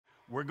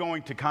we're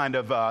going to kind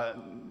of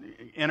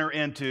enter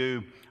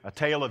into a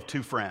tale of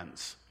two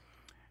friends.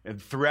 And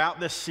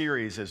throughout this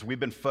series, as we've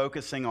been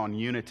focusing on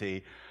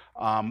unity,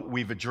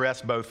 we've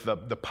addressed both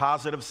the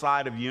positive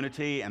side of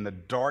unity and the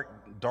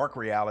dark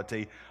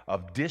reality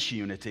of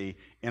disunity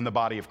in the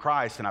body of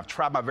Christ. And I've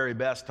tried my very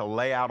best to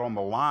lay out on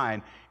the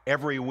line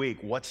every week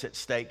what's at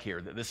stake here.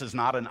 That this is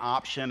not an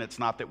option. It's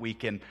not that we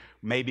can,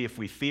 maybe if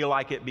we feel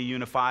like it, be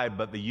unified,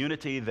 but the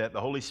unity that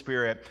the Holy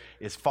Spirit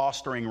is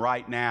fostering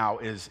right now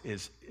is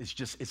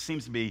just, it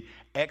seems to be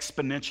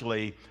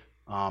exponentially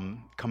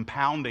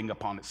compounding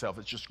upon itself.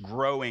 It's just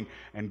growing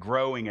and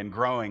growing and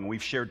growing.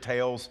 We've shared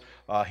tales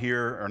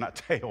here, or not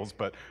tales,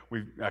 but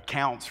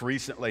accounts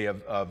recently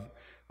of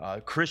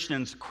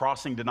Christians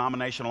crossing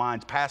denominational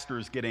lines,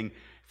 pastors getting,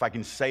 if I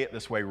can say it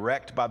this way,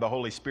 wrecked by the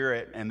Holy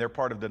Spirit, and they're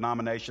part of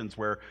denominations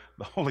where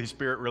the Holy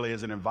Spirit really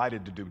isn't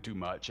invited to do too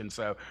much. And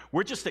so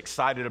we're just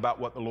excited about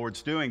what the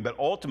Lord's doing, but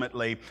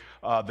ultimately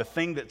the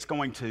thing that's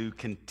going to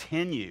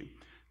continue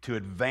to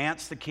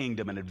advance the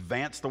kingdom and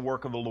advance the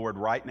work of the Lord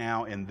right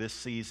now in this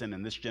season,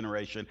 in this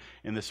generation,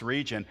 in this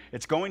region,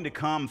 it's going to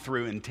come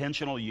through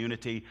intentional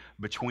unity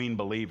between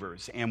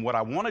believers. And what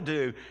I want to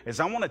do is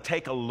I want to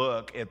take a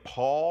look at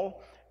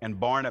Paul and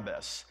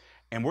Barnabas,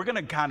 and we're going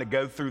to kind of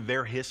go through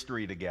their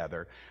history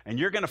together. And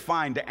you're going to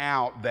find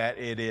out that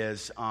it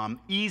is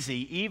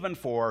easy, even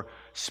for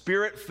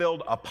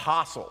Spirit-filled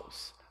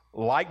apostles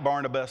like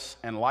Barnabas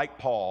and like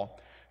Paul,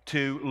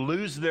 to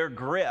lose their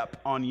grip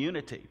on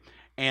unity.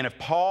 And if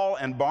Paul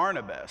and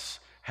Barnabas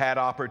had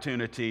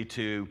opportunity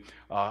to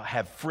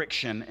have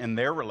friction in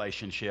their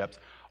relationships,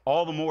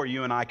 all the more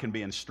you and I can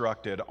be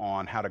instructed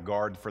on how to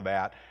guard for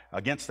that,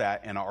 against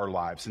that in our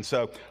lives. And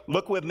so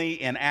look with me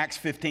in Acts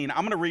 15. I'm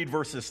going to read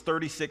verses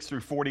 36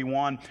 through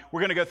 41. We're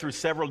going to go through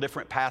several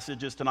different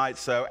passages tonight.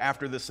 So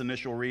after this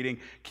initial reading,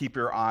 keep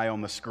your eye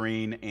on the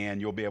screen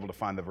and you'll be able to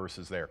find the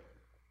verses there.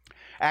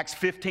 Acts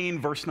 15,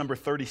 verse number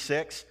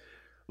 36.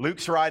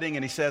 Luke's writing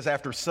and he says,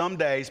 after some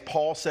days,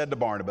 Paul said to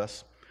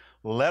Barnabas,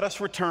 let us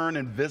return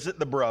and visit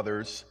the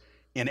brothers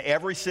in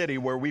every city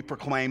where we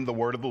proclaim the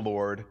word of the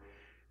Lord,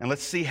 and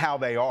let's see how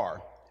they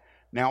are.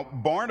 Now,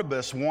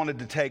 Barnabas wanted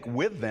to take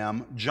with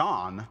them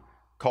John,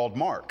 called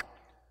Mark,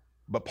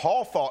 but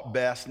Paul thought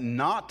best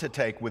not to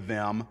take with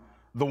them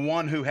the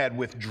one who had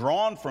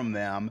withdrawn from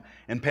them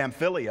in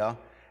Pamphylia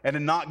and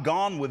had not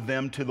gone with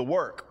them to the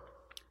work.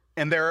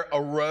 And there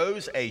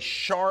arose a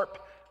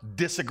sharp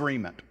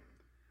disagreement,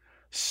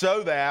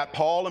 so that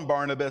Paul and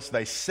Barnabas,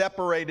 they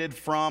separated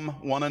from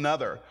one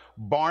another.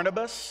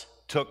 Barnabas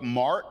took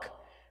Mark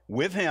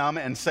with him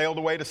and sailed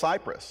away to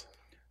Cyprus.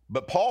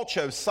 But Paul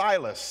chose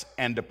Silas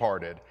and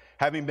departed,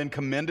 having been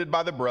commended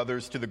by the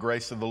brothers to the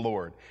grace of the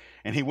Lord.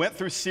 And he went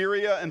through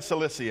Syria and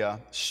Cilicia,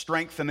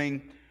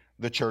 strengthening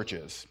the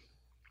churches.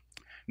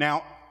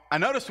 Now, I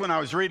noticed when I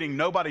was reading,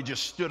 nobody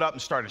just stood up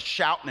and started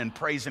shouting and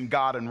praising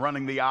God and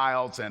running the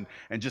aisles and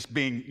just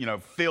being,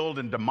 filled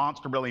and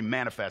demonstrably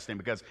manifesting,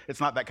 because it's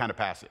not that kind of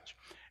passage.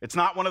 It's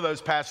not one of those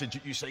passages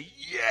that you say,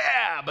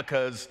 yeah,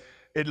 because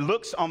it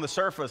looks on the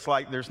surface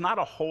like there's not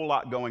a whole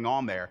lot going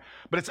on there.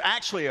 But it's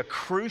actually a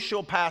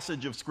crucial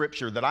passage of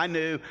Scripture that I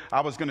knew I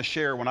was going to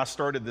share when I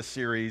started this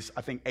series,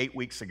 I think 8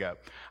 weeks ago.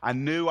 I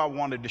knew I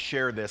wanted to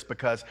share this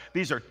because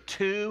these are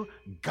two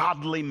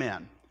godly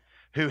men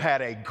who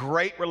had a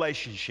great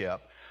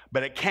relationship,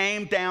 but it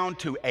came down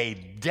to a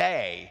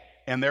day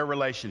in their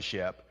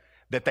relationship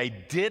that they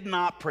did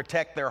not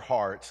protect their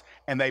hearts,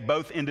 and they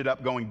both ended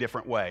up going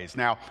different ways.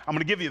 Now, I'm going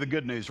to give you the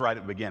good news right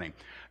at the beginning.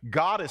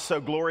 God is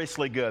so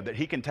gloriously good that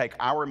he can take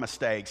our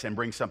mistakes and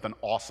bring something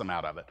awesome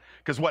out of it.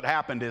 Because what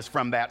happened is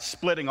from that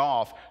splitting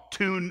off,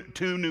 two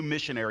new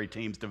missionary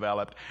teams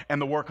developed,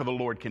 and the work of the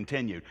Lord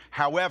continued.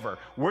 However,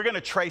 we're going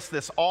to trace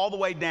this all the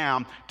way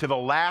down to the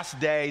last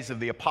days of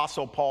the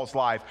Apostle Paul's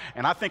life,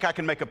 and I think I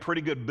can make a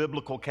pretty good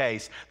biblical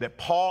case that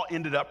Paul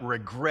ended up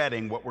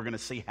regretting what we're going to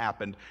see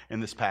happened in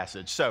this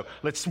passage. So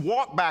let's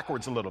walk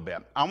backwards a little bit.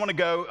 I want to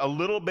go a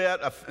little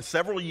bit of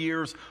several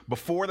years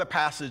before the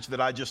passage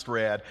that I just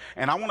read,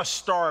 and I want to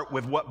start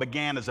with what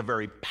began as a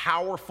very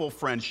powerful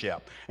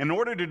friendship. In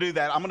order to do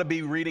that, I'm going to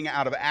be reading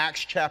out of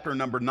Acts chapter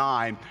number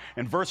 9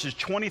 and verses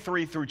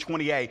 23 through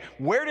 28.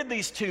 Where did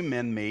these two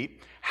men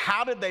meet?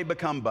 How did they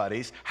become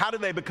buddies? How did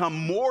they become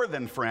more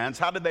than friends?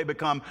 How did they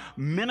become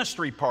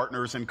ministry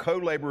partners and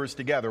co-laborers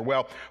together?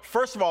 Well,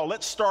 first of all,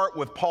 let's start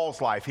with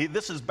Paul's life.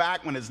 This is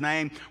back when his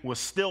name was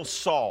still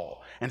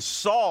Saul. And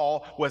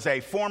Saul was a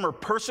former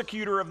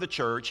persecutor of the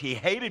church. He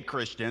hated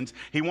Christians.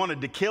 He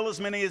wanted to kill as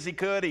many as he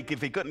could.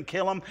 If he couldn't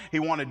kill them, he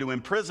wanted to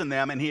imprison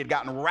them. And he had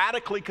gotten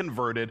radically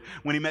converted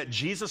when he met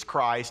Jesus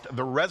Christ,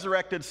 the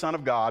resurrected Son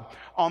of God,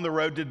 on the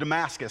road to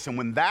Damascus. And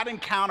when that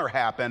encounter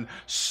happened,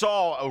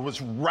 Saul was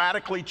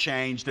radically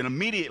changed, and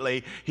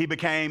immediately he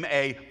became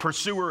a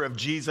pursuer of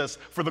Jesus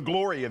for the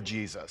glory of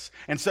Jesus.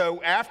 And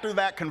so after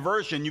that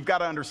conversion, you've got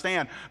to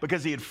understand,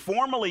 because he had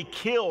formerly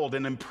killed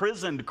and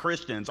imprisoned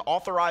Christians,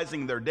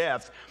 authorizing their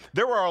deaths,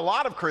 there were a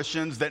lot of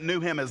Christians that knew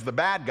him as the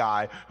bad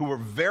guy who were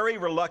very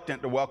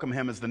reluctant to welcome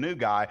him as the new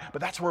guy,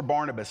 but that's where Barnabas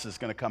Barnabas is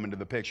going to come into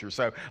the picture.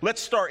 So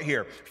let's start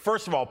here.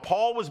 First of all,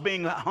 Paul was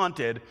being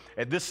hunted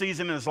at this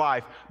season in his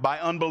life by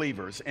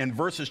unbelievers. In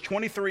verses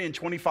 23 and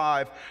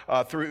 25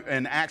 through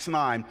in Acts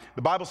 9,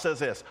 the Bible says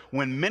this: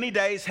 when many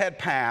days had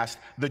passed,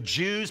 the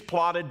Jews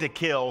plotted to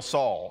kill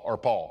Saul or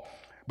Paul.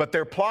 But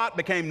their plot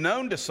became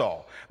known to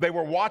Saul. They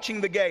were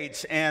watching the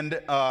gates and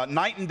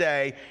night and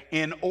day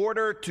in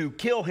order to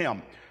kill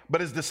him. But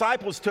his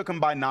disciples took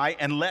him by night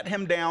and let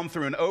him down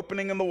through an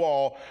opening in the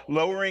wall,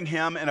 lowering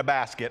him in a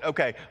basket.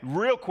 Okay,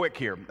 real quick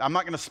here. I'm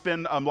not going to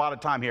spend a lot of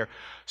time here.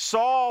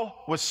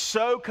 Saul was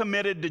so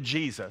committed to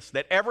Jesus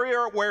that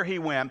everywhere he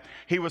went,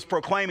 he was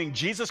proclaiming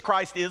Jesus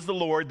Christ is the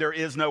Lord, there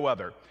is no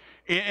other.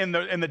 In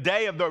the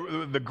day of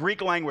the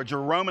Greek language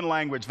or Roman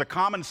language, the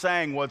common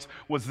saying was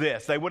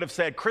this. They would have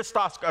said Kaiser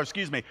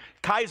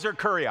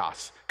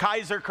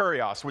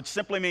Kurios, which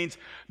simply means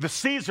the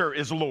Caesar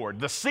is Lord,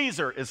 the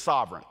Caesar is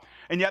sovereign.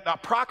 And yet the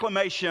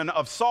proclamation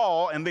of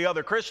Saul and the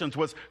other Christians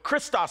was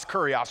Christos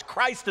Kurios,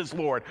 Christ is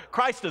Lord,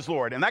 Christ is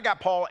Lord. And that got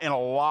Paul in a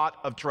lot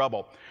of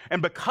trouble.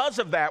 And because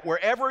of that,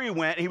 wherever he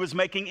went, he was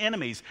making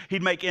enemies.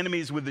 He'd make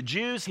enemies with the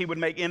Jews. He would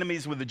make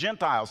enemies with the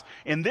Gentiles.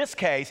 In this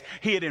case,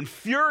 he had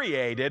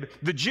infuriated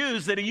the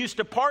Jews that he used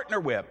to partner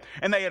with.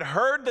 And they had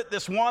heard that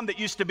this one that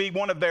used to be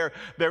one of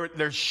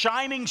their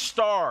shining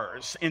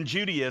stars in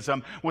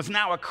Judaism was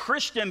now a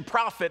Christian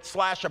prophet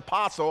 /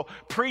 apostle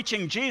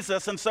preaching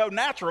Jesus. And so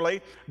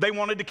naturally, they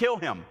wanted to kill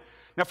him.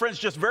 Now, friends,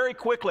 just very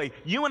quickly,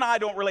 you and I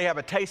don't really have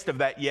a taste of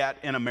that yet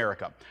in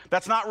America.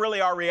 That's not really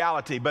our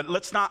reality, but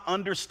let's not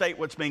understate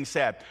what's being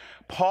said.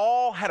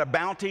 Paul had a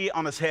bounty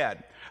on his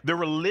head. The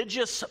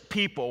religious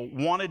people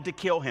wanted to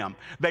kill him.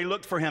 They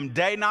looked for him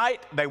day,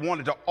 night. They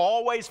wanted to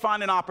always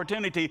find an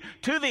opportunity,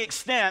 to the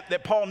extent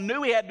that Paul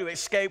knew he had to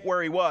escape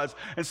where he was.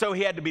 And so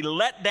he had to be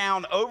let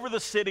down over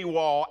the city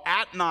wall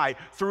at night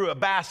through a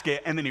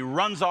basket, and then he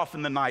runs off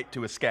in the night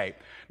to escape.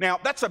 Now,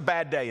 that's a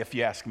bad day if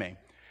you ask me.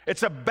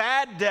 It's a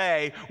bad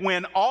day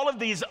when all of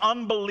these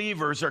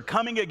unbelievers are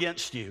coming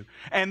against you,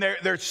 and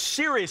they're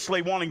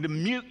seriously wanting to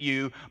mute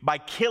you by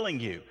killing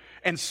you.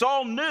 And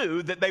Saul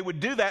knew that they would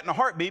do that in a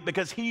heartbeat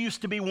because he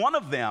used to be one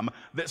of them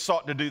that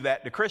sought to do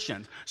that to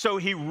Christians. So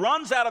he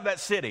runs out of that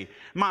city.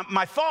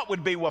 My thought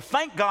would be, well,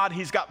 thank God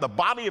he's got the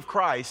body of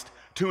Christ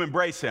to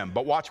embrace him.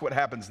 But watch what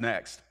happens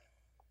next.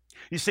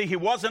 You see, he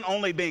wasn't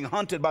only being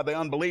hunted by the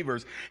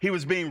unbelievers, he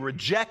was being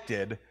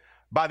rejected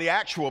by the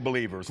actual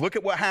believers. Look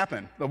at what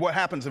happened. What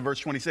happens in verse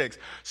 26.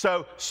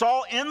 So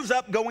Saul ends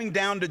up going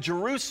down to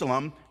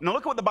Jerusalem. Now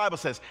look at what the Bible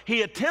says.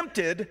 He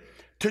attempted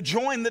to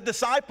join the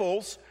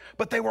disciples,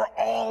 but they were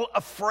all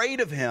afraid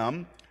of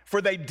him,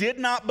 for they did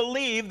not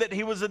believe that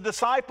he was a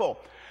disciple.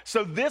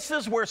 So this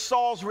is where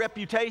Saul's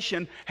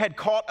reputation had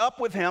caught up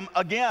with him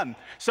again.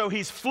 So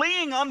he's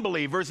fleeing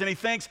unbelievers, and he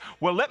thinks,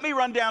 well, let me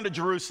run down to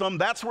Jerusalem.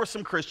 That's where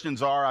some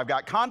Christians are. I've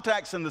got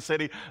contacts in the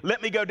city.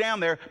 Let me go down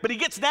there. But he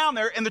gets down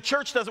there, and the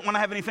church doesn't want to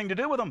have anything to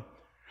do with him.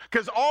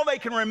 Because all they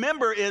can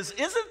remember is,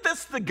 isn't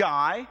this the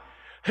guy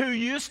who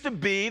used to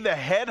be the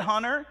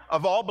headhunter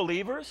of all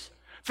believers?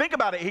 Think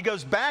about it. He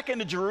goes back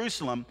into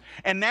Jerusalem,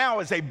 and now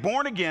as a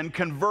born-again,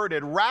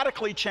 converted,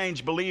 radically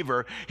changed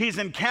believer, he's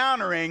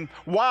encountering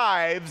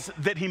wives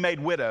that he made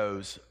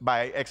widows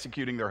by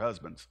executing their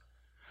husbands.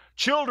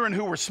 Children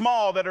who were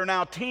small that are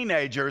now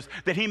teenagers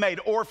that he made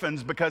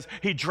orphans because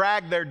he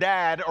dragged their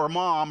dad or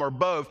mom or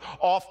both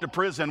off to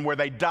prison where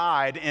they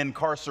died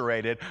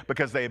incarcerated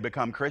because they had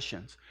become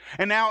Christians.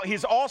 And now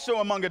he's also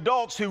among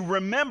adults who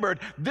remembered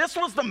this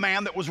was the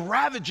man that was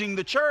ravaging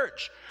the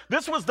church.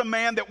 This was the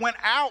man that went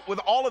out with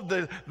all of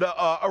the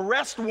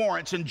arrest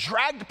warrants and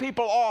dragged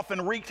people off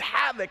and wreaked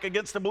havoc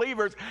against the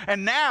believers.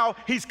 And now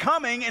he's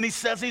coming and he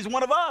says he's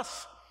one of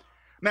us.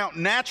 Now,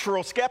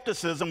 natural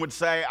skepticism would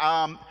say,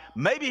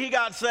 maybe he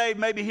got saved,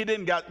 maybe he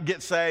didn't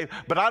get saved,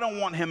 but I don't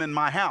want him in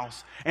my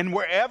house. And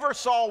wherever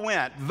Saul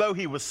went, though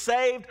he was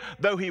saved,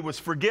 though he was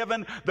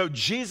forgiven, though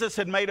Jesus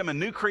had made him a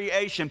new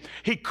creation,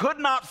 he could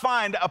not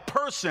find a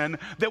person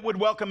that would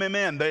welcome him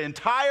in. The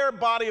entire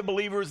body of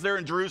believers there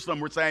in Jerusalem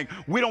were saying,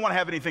 we don't want to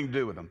have anything to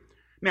do with him.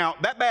 Now,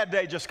 that bad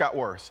day just got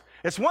worse.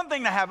 It's one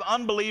thing to have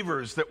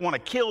unbelievers that want to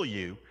kill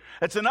you.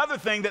 It's another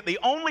thing that the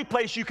only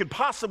place you could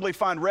possibly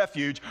find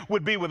refuge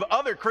would be with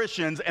other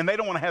Christians, and they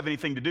don't want to have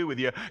anything to do with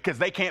you because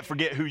they can't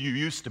forget who you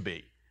used to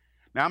be.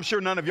 Now, I'm sure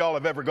none of y'all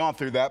have ever gone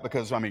through that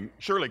because,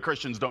 surely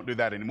Christians don't do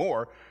that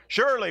anymore.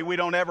 Surely we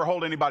don't ever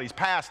hold anybody's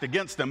past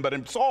against them, but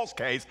in Saul's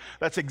case,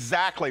 that's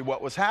exactly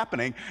what was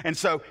happening. And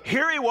so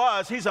here he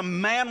was. He's a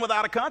man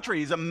without a country.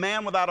 He's a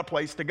man without a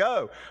place to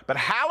go. But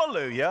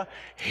hallelujah,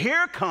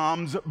 here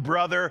comes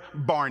Brother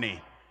Barney.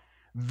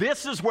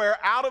 This is where,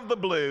 out of the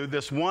blue,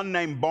 this one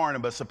named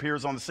Barnabas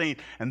appears on the scene,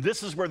 and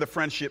this is where the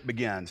friendship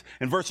begins.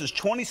 In verses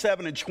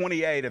 27 and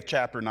 28 of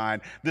chapter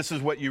 9, this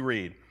is what you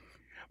read.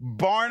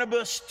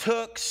 Barnabas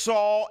took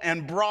Saul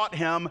and brought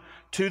him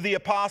to the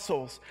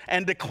apostles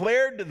and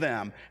declared to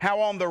them how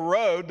on the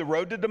road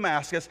to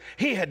Damascus,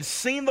 he had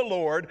seen the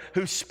Lord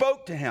who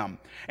spoke to him,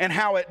 and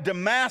how at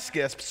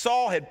Damascus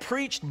Saul had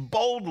preached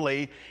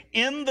boldly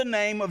in the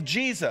name of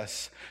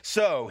Jesus.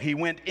 So he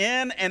went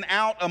in and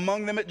out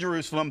among them at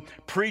Jerusalem,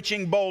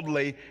 preaching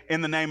boldly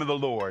in the name of the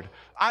Lord.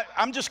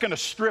 I'm just going to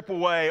strip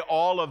away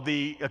all of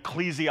the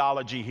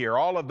ecclesiology here,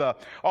 all of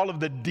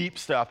the deep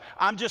stuff.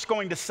 I'm just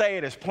going to say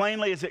it as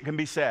plainly as it can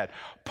be said.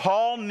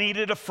 Paul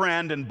needed a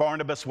friend, and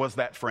Barnabas was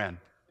that friend.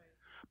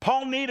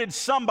 Paul needed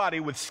somebody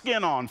with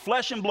skin on,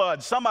 flesh and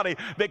blood, somebody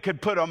that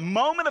could put a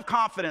moment of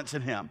confidence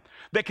in him,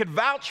 that could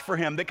vouch for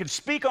him, that could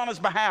speak on his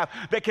behalf,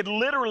 that could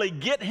literally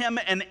get him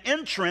an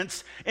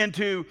entrance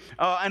into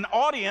an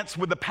audience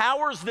with the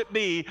powers that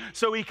be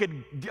so he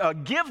could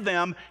give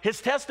them his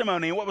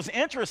testimony. And what was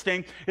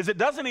interesting is it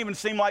doesn't even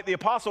seem like the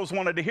apostles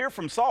wanted to hear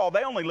from Saul.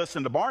 They only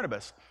listened to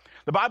Barnabas.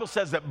 The Bible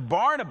says that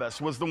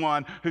Barnabas was the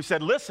one who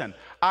said, listen,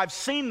 I've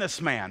seen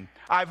this man.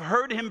 I've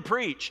heard him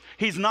preach.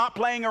 He's not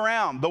playing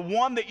around. The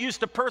one that used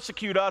to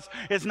persecute us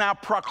is now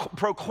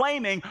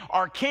proclaiming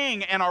our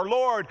King and our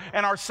Lord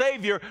and our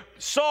Savior.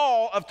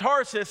 Saul of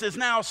Tarsus is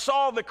now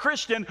Saul the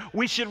Christian.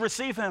 We should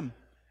receive him.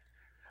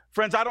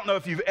 Friends, I don't know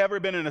if you've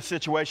ever been in a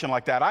situation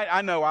like that.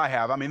 I know I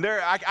have. I mean,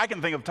 I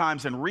can think of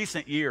times in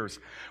recent years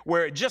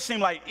where it just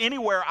seemed like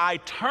anywhere I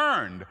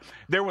turned,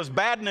 there was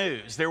bad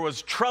news, there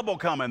was trouble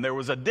coming, there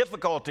was a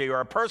difficulty or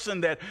a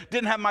person that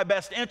didn't have my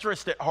best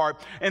interest at heart.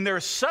 And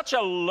there's such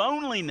a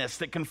loneliness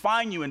that can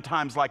find you in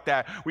times like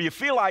that where you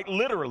feel like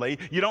literally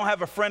you don't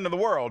have a friend in the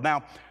world.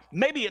 Now,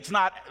 maybe it's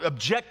not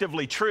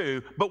objectively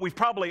true, but we've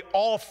probably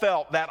all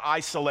felt that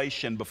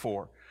isolation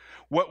before.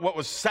 What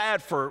was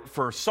sad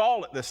for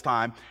Saul at this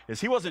time is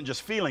he wasn't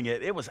just feeling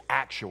it, it was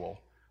actual.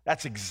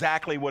 That's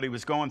exactly what he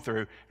was going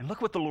through. And look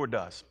what the Lord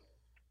does.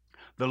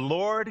 The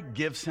Lord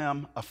gives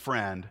him a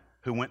friend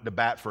who went to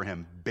bat for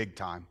him big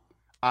time.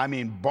 I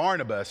mean,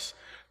 Barnabas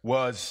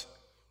was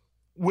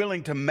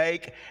willing to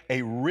make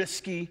a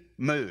risky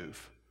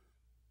move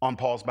on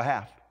Paul's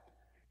behalf.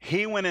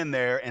 He went in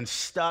there and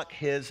stuck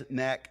his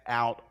neck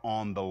out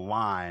on the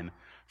line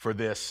for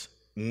this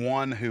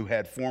one who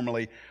had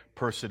formerly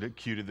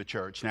persecuted the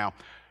church. Now,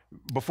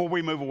 before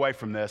we move away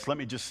from this, let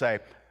me just say,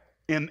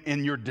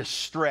 in your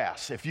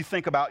distress, if you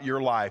think about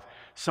your life,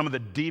 some of the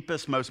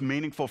deepest, most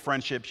meaningful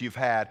friendships you've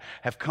had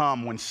have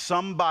come when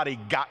somebody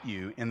got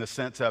you in the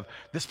sense of,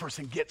 this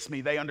person gets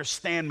me, they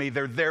understand me,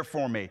 they're there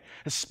for me,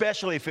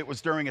 especially if it was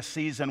during a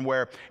season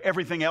where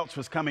everything else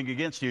was coming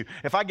against you.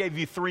 If I gave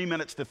you 3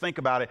 minutes to think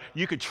about it,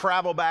 you could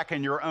travel back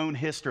in your own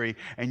history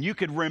and you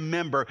could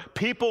remember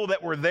people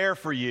that were there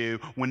for you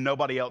when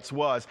nobody else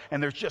was.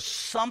 And there's just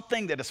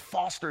something that is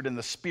fostered in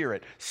the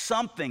spirit.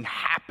 Something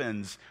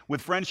happens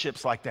with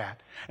friendships like that.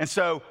 And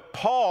so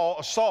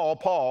Paul,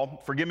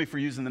 forgive me for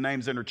using the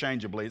names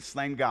interchangeably, it's the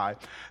same guy,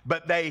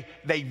 but they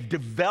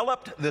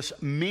developed this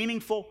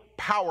meaningful,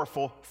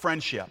 powerful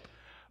friendship.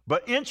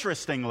 But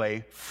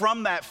interestingly,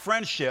 from that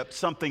friendship,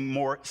 something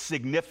more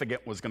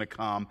significant was going to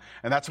come,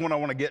 and that's what I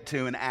want to get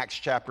to in Acts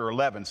chapter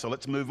 11. So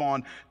let's move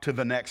on to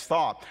the next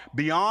thought.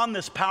 Beyond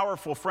this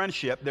powerful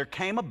friendship, there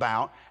came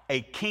about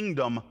a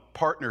kingdom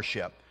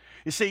partnership.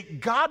 You see,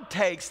 God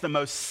takes the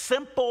most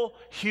simple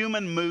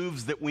human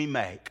moves that we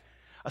make.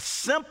 A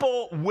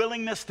simple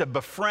willingness to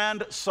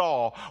befriend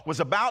Saul was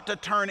about to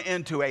turn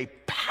into a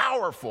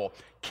powerful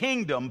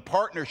kingdom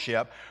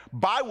partnership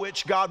by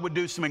which God would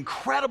do some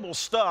incredible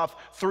stuff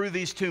through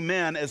these two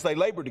men as they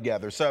labored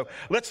together. So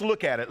let's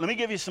look at it. Let me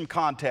give you some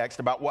context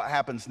about what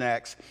happens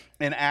next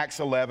in Acts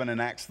 11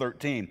 and Acts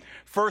 13.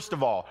 First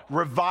of all,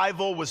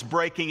 revival was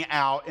breaking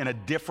out in a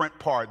different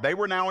part. They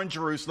were now in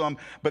Jerusalem,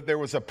 but there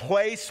was a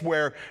place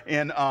where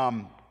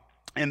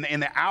in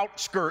the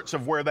outskirts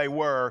of where they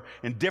were,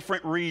 in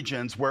different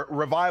regions where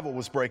revival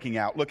was breaking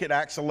out. Look at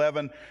Acts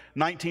 11,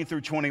 19 through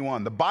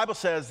 21. The Bible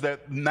says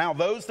that now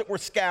those that were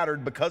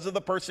scattered because of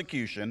the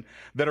persecution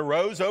that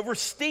arose over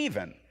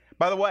Stephen,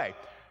 by the way,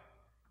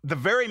 the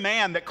very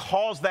man that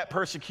caused that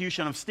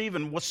persecution of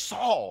Stephen was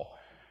Saul.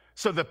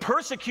 So the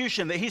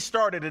persecution that he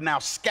started had now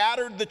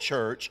scattered the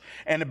church,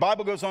 and the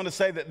Bible goes on to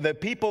say that the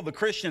people, the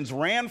Christians,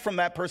 ran from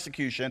that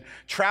persecution,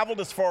 traveled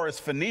as far as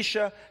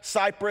Phoenicia,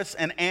 Cyprus,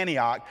 and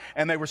Antioch,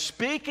 and they were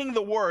speaking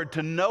the word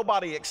to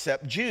nobody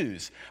except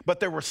Jews. But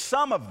there were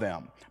some of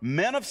them,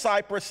 men of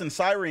Cyprus and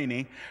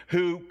Cyrene,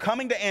 who,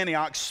 coming to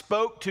Antioch,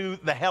 spoke to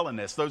the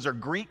Hellenists. Those are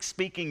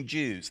Greek-speaking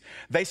Jews.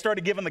 They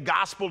started giving the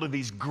gospel to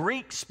these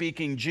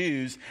Greek-speaking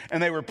Jews,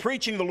 and they were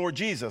preaching the Lord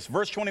Jesus.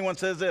 Verse 21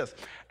 says this,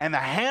 "And the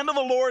hand of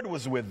the Lord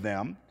was with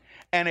them,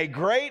 and a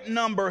great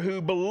number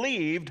who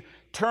believed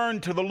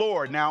turned to the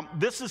Lord. Now,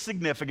 this is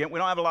significant. We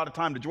don't have a lot of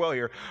time to dwell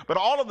here, but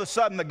all of a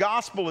sudden, the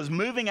gospel is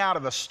moving out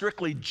of a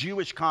strictly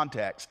Jewish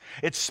context.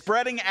 It's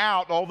spreading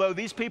out, although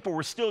these people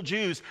were still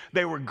Jews,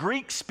 they were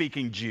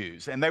Greek-speaking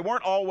Jews, and they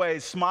weren't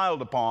always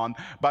smiled upon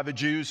by the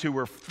Jews who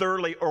were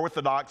thoroughly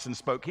Orthodox and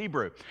spoke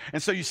Hebrew.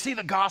 And so you see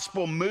the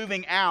gospel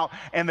moving out,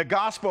 and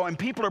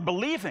people are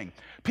believing.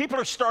 People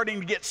are starting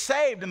to get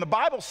saved, and the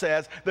Bible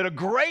says that a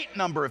great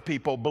number of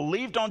people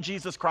believed on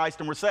Jesus Christ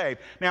and were saved.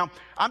 Now,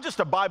 I'm just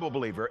a Bible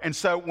believer, and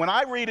so when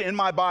I read in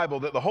my Bible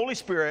that the Holy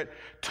Spirit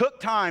took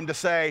time to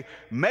say,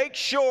 make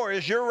sure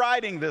as you're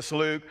writing this,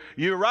 Luke,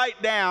 you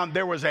write down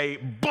there was a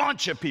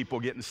bunch of people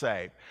getting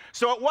saved.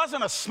 So it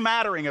wasn't a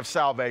smattering of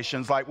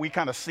salvations like we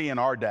kind of see in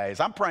our days.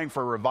 I'm praying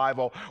for a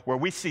revival where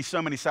we see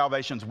so many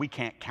salvations we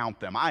can't count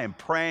them. I am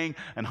praying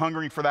and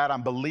hungering for that.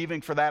 I'm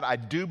believing for that. I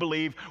do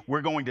believe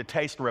we're going to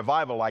taste a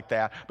revival like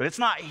that, but it's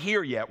not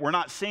here yet. We're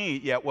not seeing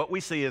it yet. What we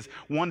see is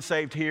one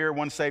saved here,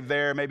 one saved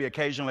there, maybe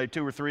occasionally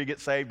 2 or 3 get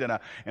saved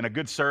in a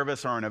good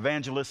service or an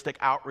evangelistic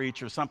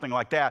outreach or something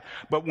like that.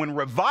 But when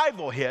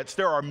revival hits,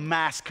 there are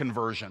mass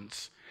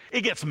conversions.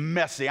 It gets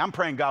messy. I'm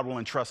praying God will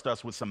entrust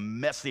us with some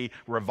messy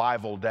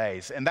revival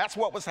days. And that's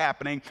what was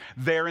happening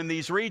there in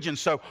these regions.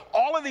 So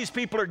all of these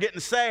people are getting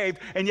saved,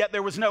 and yet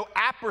there was no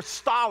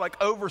apostolic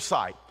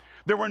oversight.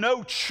 There were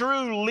no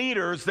true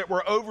leaders that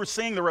were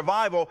overseeing the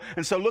revival.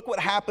 And so look what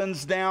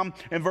happens down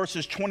in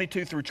verses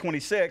 22 through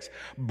 26.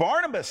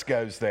 Barnabas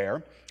goes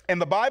there, and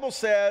the Bible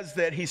says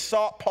that he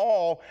sought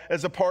Paul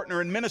as a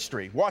partner in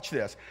ministry. Watch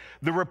this.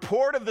 The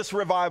report of this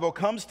revival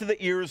comes to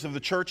the ears of the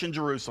church in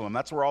Jerusalem.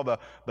 That's where all the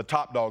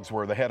top dogs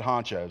were, the head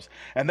honchos.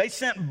 And they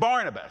sent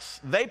Barnabas.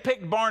 They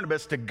picked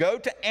Barnabas to go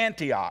to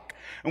Antioch.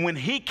 And when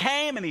he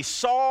came and he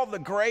saw the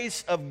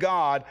grace of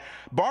God,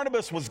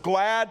 Barnabas was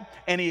glad,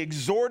 and he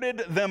exhorted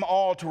them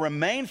all to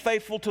remain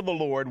faithful to the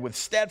Lord with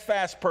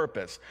steadfast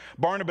purpose.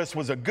 Barnabas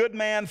was a good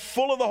man,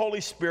 full of the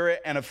Holy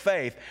Spirit and of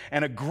faith,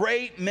 and a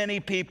great many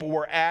people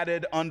were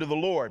added unto the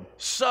Lord.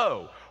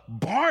 So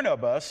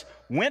Barnabas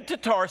went to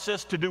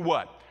Tarsus to do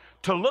what?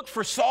 To look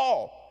for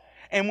Saul.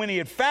 And when he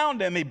had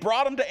found him, he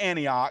brought him to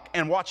Antioch.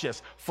 And watch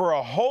this. For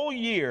a whole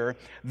year,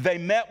 they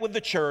met with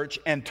the church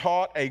and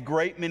taught a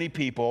great many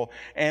people.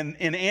 And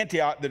in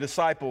Antioch, the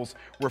disciples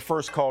were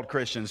first called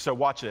Christians. So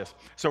watch this.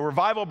 So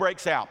revival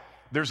breaks out.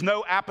 There's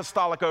no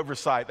apostolic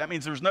oversight. That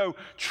means there's no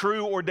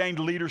true ordained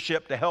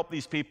leadership to help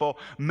these people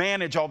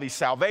manage all these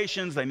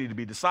salvations. They need to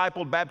be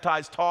discipled,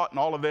 baptized, taught, and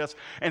all of this.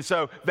 And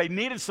so they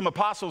needed some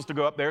apostles to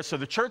go up there. So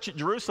the church at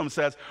Jerusalem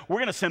says, we're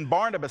going to send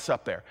Barnabas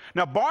up there.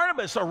 Now,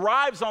 Barnabas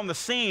arrives on the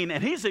scene,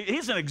 and he's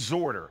an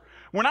exhorter.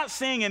 We're not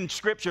seeing in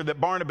Scripture that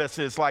Barnabas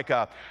is like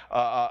a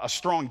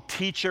strong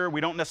teacher.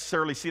 We don't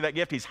necessarily see that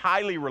gift. He's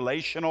highly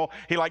relational.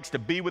 He likes to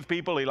be with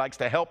people. He likes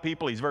to help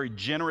people. He's very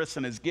generous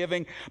in his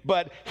giving.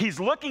 But he's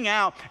looking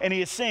out, and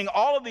he is seeing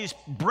all of these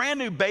brand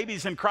new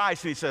babies in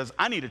Christ, and he says,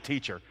 I need a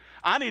teacher.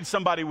 I need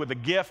somebody with the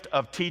gift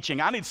of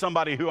teaching. I need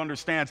somebody who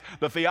understands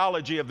the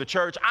theology of the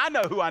church. I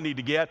know who I need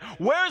to get.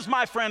 Where's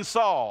my friend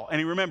Saul? And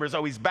he remembers,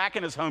 he's back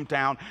in his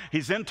hometown.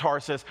 He's in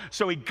Tarsus.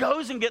 So he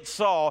goes and gets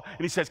Saul,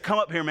 and he says, come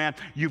up here, man.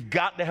 You've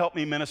got to help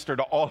me minister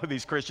to all of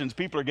these Christians.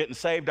 People are getting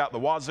saved out the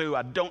wazoo.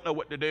 I don't know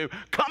what to do.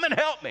 Come and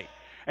help me.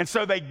 And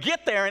so they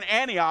get there in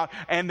Antioch,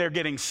 and they're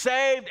getting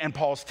saved, and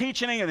Paul's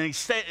teaching, and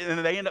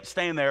they end up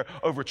staying there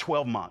over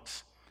 12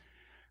 months.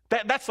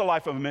 That's the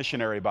life of a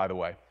missionary, by the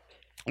way.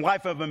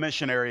 Life of a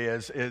missionary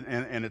is,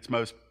 in its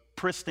most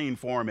pristine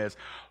form, is,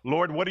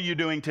 Lord, what are you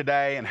doing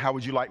today, and how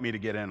would you like me to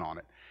get in on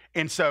it?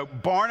 And so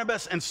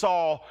Barnabas and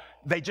Saul,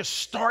 they just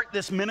start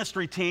this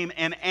ministry team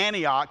in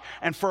Antioch,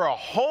 and for a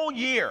whole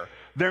year,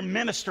 they're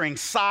ministering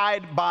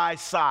side by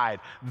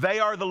side. They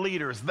are the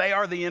leaders. They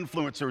are the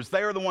influencers.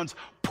 They are the ones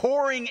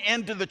pouring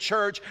into the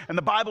church, and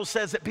the Bible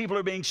says that people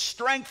are being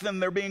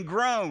strengthened. They're being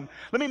grown.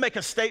 Let me make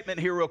a statement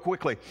here real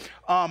quickly.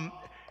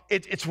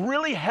 It's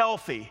really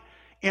healthy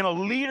in a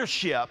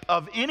leadership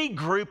of any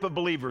group of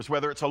believers,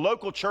 whether it's a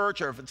local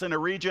church or if it's in a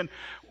region.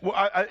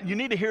 You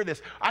need to hear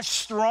this. I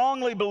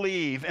strongly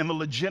believe in the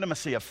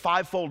legitimacy of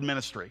fivefold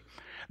ministry.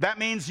 That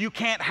means you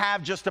can't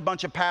have just a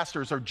bunch of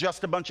pastors or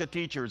just a bunch of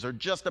teachers or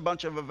just a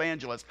bunch of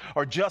evangelists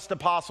or just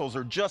apostles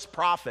or just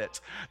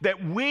prophets.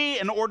 That we,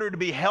 in order to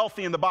be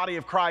healthy in the body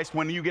of Christ,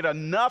 when you get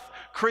enough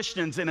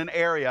Christians in an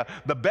area,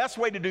 the best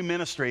way to do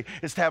ministry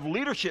is to have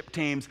leadership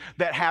teams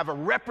that have a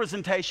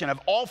representation of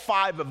all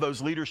 5 of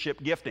those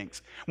leadership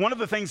giftings. One of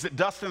the things that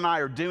Dustin and I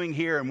are doing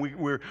here, and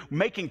we're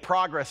making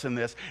progress in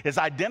this, is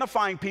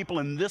identifying people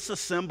in this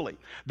assembly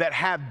that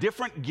have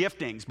different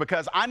giftings,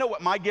 because I know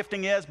what my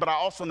gifting is, but I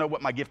also know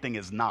what my gifting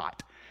is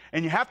not.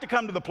 And you have to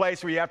come to the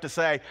place where you have to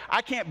say,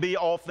 I can't be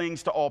all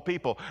things to all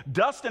people.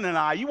 Dustin and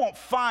I, you won't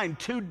find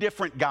two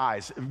different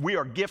guys. We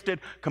are gifted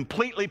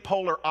completely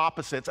polar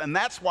opposites, and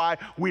that's why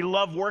we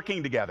love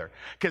working together.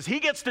 Because he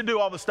gets to do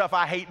all the stuff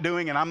I hate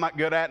doing and I'm not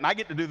good at, and I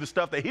get to do the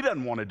stuff that he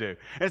doesn't want to do.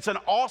 And it's an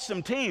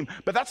awesome team,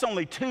 but that's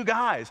only two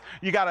guys.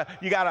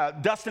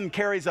 Dustin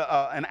carries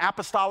an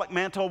apostolic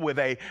mantle with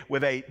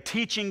a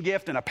teaching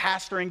gift and a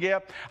pastoring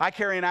gift. I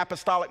carry an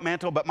apostolic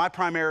mantle, but my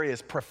primary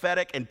is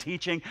prophetic and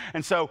teaching.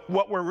 And so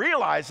what we're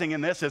realizing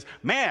in this is,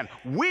 man,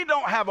 we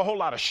don't have a whole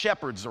lot of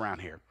shepherds around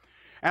here.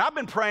 And I've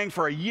been praying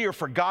for a year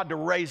for God to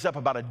raise up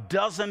about a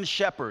dozen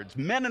shepherds,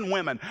 men and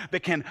women,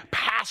 that can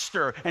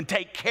pastor and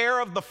take care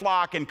of the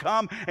flock and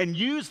come and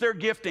use their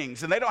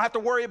giftings, and they don't have to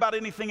worry about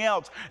anything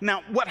else.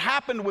 Now, what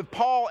happened with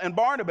Paul and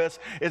Barnabas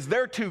is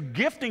their two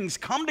giftings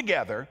come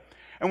together,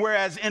 and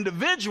whereas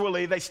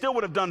individually they still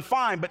would have done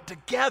fine, but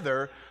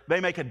together they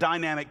make a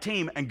dynamic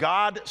team, and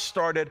God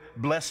started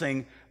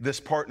blessing this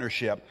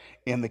partnership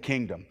in the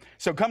kingdom.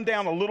 So come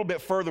down a little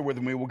bit further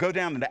with me. We'll go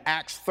down into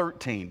Acts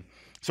 13.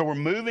 So we're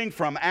moving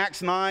from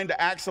Acts 9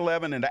 to Acts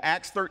 11 into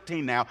Acts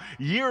 13 now.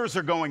 Years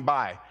are going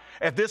by.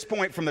 At this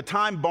point, from the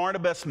time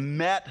Barnabas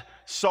met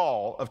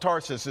Saul of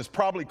Tarsus, is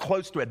probably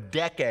close to a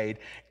decade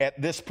at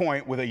this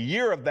point, with a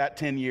year of that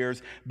 10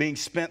 years being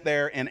spent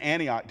there in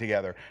Antioch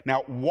together.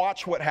 Now,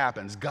 watch what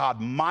happens. God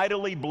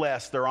mightily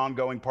blessed their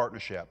ongoing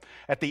partnership.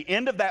 At the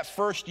end of that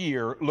first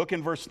year, look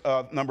in verse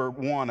number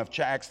 1 of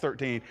Acts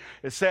 13.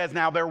 It says,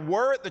 now there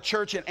were at the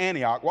church at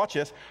Antioch, watch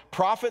this,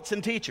 prophets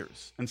and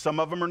teachers, and some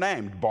of them are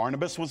named.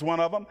 Barnabas was one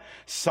of them,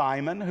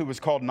 Simon, who was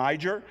called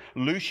Niger,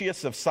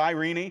 Lucius of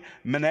Cyrene,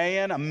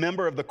 Manaen, a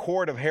member of the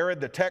court of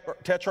Herod the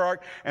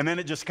Tetrarch, and then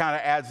it just kind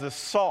of adds this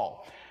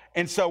Saul.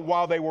 And so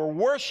while they were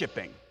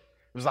worshiping,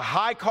 it was a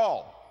high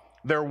call.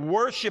 They're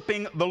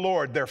worshiping the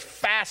Lord. They're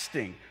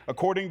fasting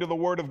according to the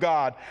word of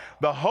God.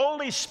 The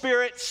Holy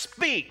Spirit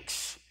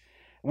speaks.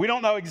 We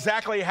don't know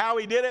exactly how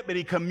he did it, but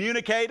he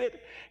communicated.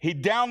 He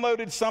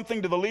downloaded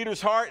something to the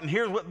leader's heart, and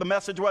here's what the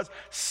message was: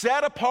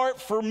 set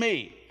apart for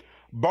me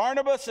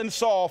Barnabas and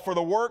Saul for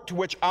the work to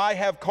which I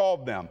have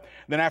called them.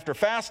 Then after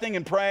fasting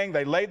and praying,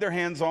 they laid their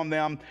hands on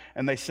them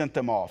and they sent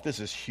them off. This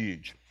is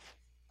huge.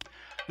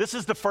 This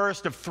is the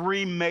first of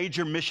three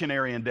major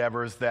missionary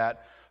endeavors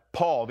that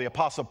Paul, the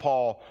Apostle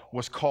Paul,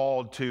 was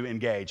called to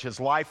engage.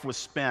 His life was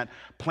spent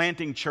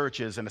planting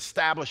churches and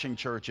establishing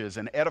churches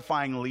and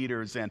edifying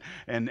leaders and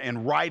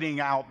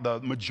writing out the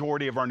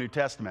majority of our New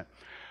Testament.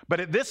 But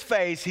at this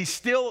phase, he's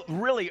still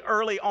really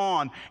early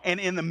on, and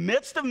in the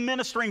midst of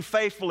ministering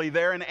faithfully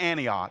there in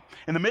Antioch,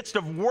 in the midst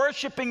of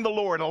worshiping the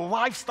Lord, a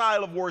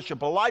lifestyle of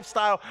worship, a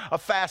lifestyle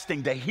of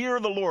fasting, to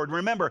hear the Lord.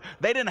 Remember,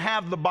 they didn't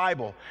have the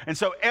Bible, and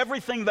so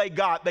everything they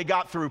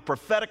got through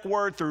prophetic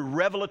word, through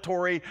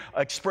revelatory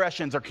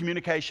expressions or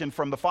communication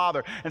from the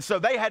Father. And so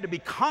they had to be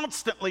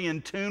constantly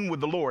in tune with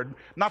the Lord.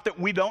 Not that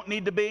we don't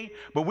need to be,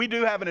 but we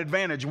do have an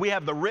advantage. We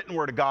have the written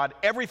word of God.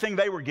 Everything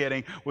they were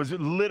getting was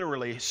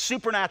literally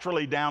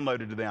supernaturally downloaded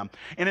to them.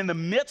 And in the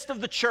midst of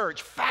the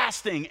church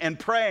fasting and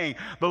praying,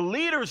 the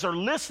leaders are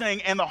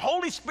listening, and the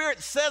Holy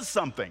Spirit says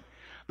something.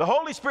 The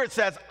Holy Spirit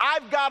says,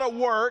 I've got to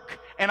work,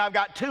 and I've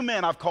got two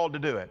men I've called to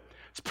do it.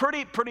 It's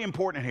pretty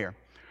important here.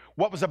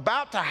 What was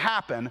about to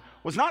happen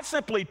was not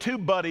simply two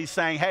buddies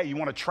saying, hey, you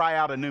want to try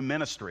out a new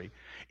ministry.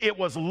 It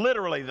was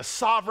literally the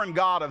sovereign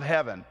God of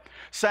heaven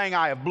saying,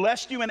 I have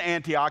blessed you in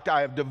Antioch.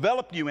 I have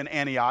developed you in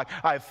Antioch.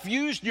 I have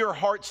fused your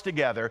hearts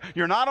together.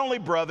 You're not only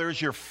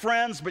brothers, you're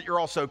friends, but you're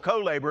also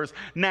co-laborers.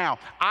 Now,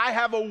 I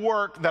have a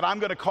work that I'm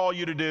going to call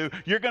you to do.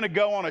 You're going to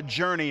go on a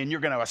journey, and you're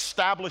going to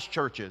establish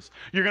churches.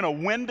 You're going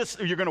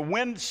to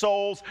win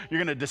souls. You're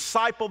going to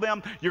disciple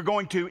them. You're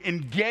going to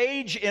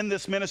engage in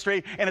this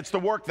ministry, and it's the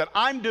work that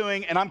I'm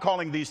doing, and I'm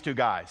calling these two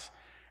guys.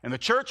 And the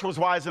church was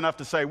wise enough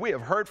to say, we have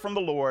heard from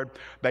the Lord.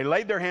 They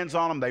laid their hands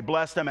on them, they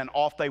blessed them, and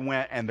off they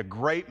went. And the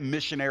great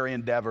missionary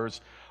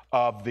endeavors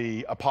of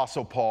the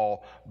Apostle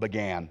Paul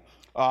began.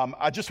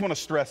 I just want to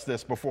stress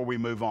this before we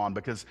move on,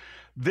 because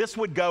this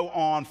would go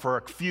on for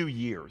a few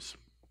years.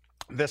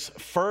 This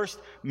first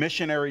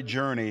missionary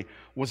journey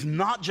was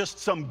not just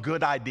some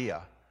good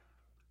idea.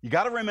 You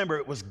got to remember,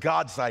 it was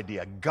God's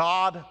idea.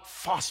 God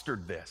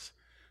fostered this.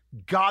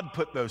 God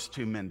put those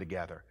two men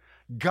together.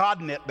 God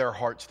knit their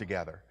hearts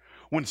together.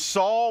 When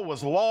Saul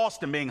was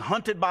lost and being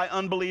hunted by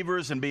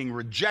unbelievers and being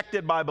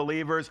rejected by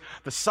believers,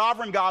 the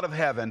sovereign God of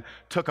heaven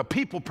took a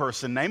people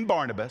person named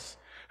Barnabas,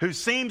 who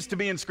seems to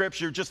be in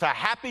Scripture just a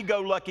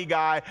happy-go-lucky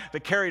guy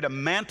that carried a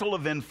mantle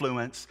of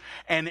influence.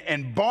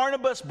 And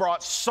Barnabas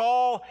brought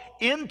Saul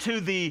into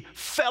the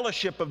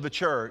fellowship of the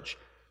church.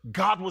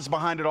 God was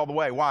behind it all the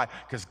way. Why?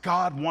 Because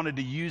God wanted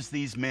to use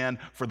these men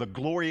for the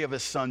glory of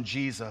his son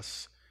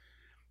Jesus,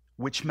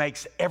 which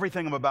makes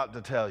everything I'm about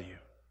to tell you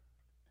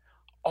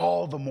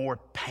all the more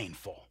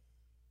painful.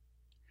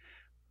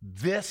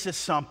 This is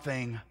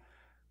something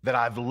that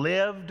I've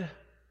lived,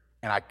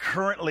 and I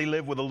currently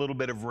live with a little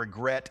bit of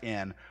regret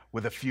in,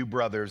 with a few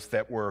brothers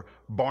that were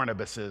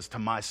Barnabases to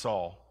my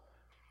Saul.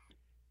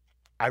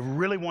 I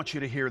really want you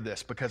to hear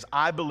this, because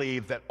I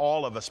believe that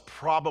all of us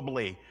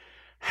probably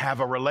have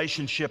a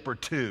relationship or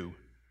two,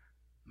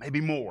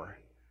 maybe more,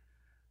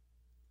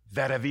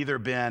 that have either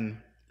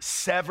been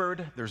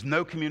severed, there's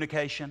no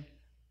communication,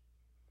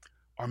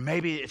 or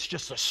maybe it's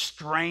just a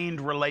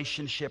strained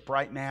relationship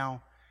right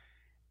now,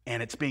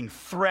 and it's being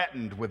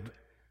threatened with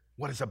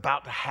what is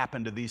about to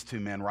happen to these two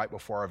men right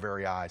before our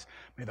very eyes.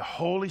 May the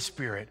Holy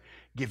Spirit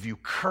give you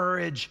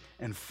courage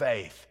and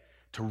faith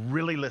to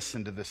really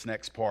listen to this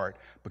next part,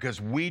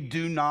 because we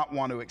do not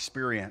want to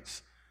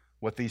experience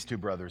what these two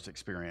brothers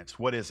experienced.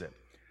 What is it?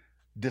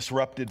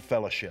 Disrupted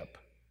fellowship.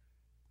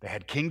 They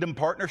had kingdom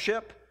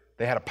partnership,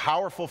 they had a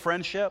powerful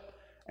friendship,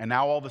 and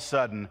now all of a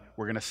sudden,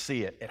 we're going to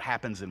see it. It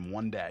happens in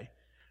one day.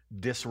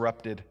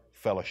 Disrupted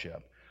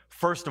fellowship.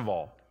 First of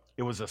all,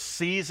 it was a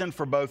season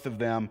for both of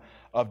them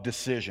of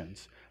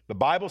decisions. The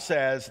Bible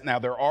says, now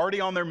they're already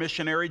on their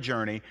missionary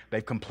journey.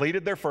 They've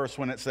completed their first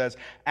one. It says,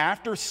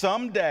 after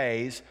some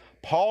days,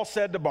 Paul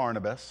said to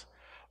Barnabas,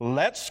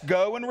 let's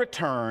go and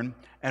return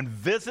and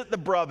visit the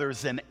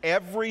brothers in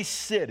every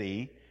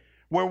city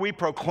where we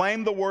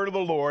proclaim the word of the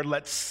Lord.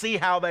 Let's see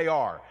how they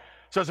are.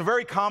 So it's a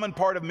very common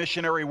part of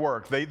missionary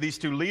work. These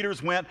two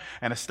leaders went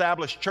and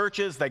established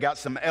churches. They got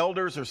some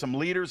elders or some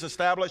leaders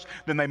established.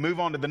 Then they move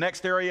on to the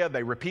next area.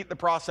 They repeat the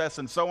process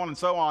and so on and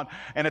so on.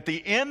 And at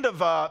the end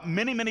of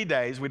many, many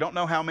days, we don't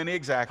know how many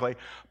exactly,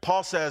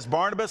 Paul says,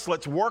 Barnabas,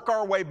 let's work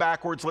our way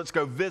backwards. Let's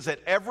go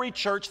visit every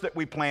church that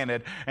we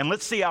planted, and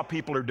let's see how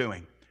people are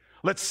doing.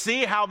 Let's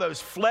see how those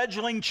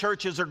fledgling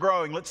churches are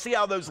growing. Let's see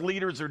how those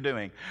leaders are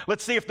doing.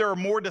 Let's see if there are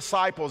more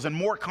disciples and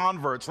more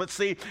converts. Let's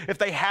see if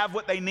they have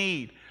what they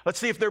need. Let's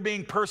see if they're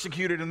being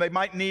persecuted and they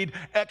might need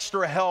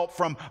extra help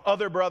from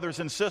other brothers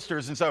and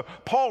sisters. And so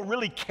Paul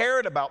really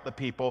cared about the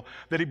people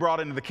that he brought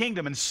into the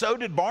kingdom, and so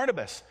did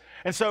Barnabas.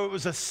 And so it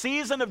was a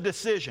season of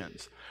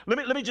decisions.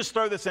 Let me just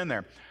throw this in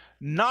there.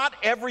 Not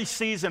every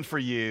season for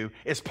you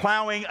is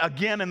plowing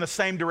again in the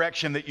same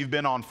direction that you've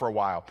been on for a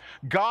while.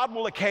 God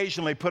will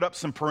occasionally put up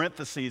some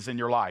parentheses in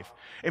your life.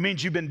 It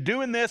means you've been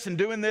doing this and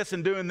doing this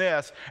and doing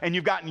this, and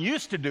you've gotten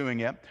used to doing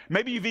it.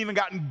 Maybe you've even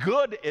gotten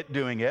good at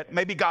doing it.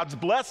 Maybe God's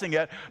blessing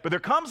it. But there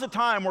comes a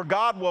time where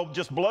God will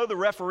just blow the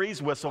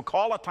referee's whistle,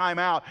 call a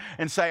timeout,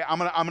 and say, I'm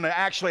gonna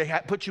actually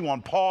put you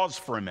on pause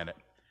for a minute.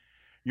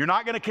 You're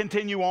not going to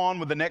continue on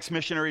with the next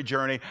missionary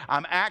journey.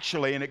 I'm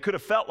actually, and it could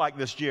have felt like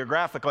this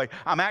geographically,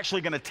 I'm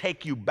actually going to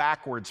take you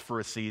backwards for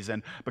a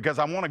season, because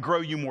I want to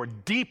grow you more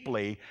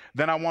deeply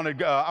than I want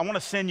to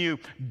send you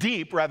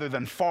deep rather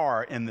than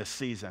far in this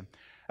season.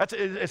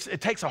 It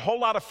takes a whole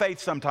lot of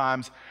faith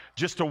sometimes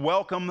just to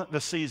welcome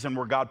the season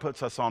where God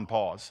puts us on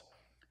pause.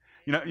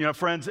 You know,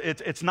 friends,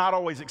 it's not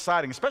always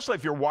exciting, especially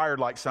if you're wired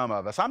like some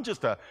of us.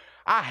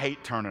 I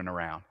hate turning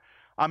around.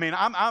 I mean,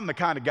 I'm the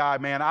kind of guy,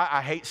 man,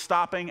 I hate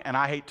stopping and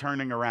I hate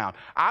turning around.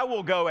 I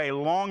will go a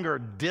longer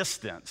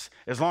distance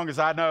as long as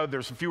I know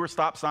there's fewer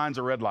stop signs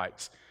or red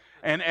lights.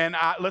 And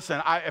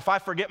if I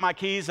forget my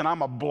keys and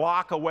I'm a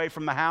block away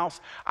from the house,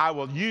 I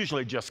will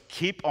usually just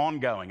keep on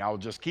going. I will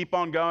just keep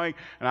on going,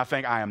 and I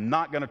think I am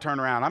not going to turn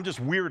around. I'm just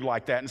weird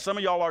like that, and some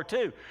of y'all are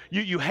too.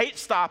 You hate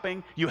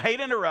stopping, you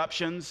hate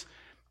interruptions,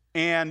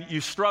 and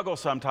you struggle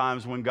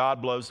sometimes when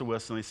God blows the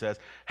whistle and he says,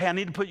 hey, I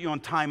need to put you on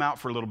timeout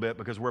for a little bit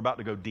because we're about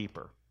to go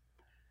deeper.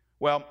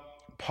 Well,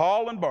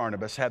 Paul and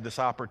Barnabas had this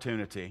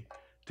opportunity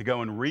to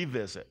go and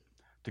revisit,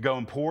 to go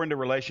and pour into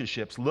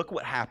relationships. Look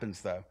what happens,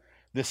 though.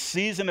 This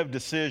season of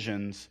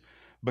decisions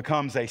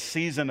becomes a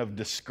season of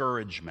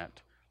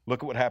discouragement.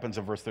 Look at what happens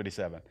in verse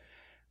 37.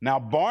 Now,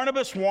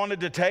 Barnabas wanted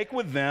to take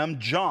with them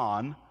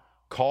John,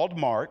 called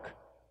Mark,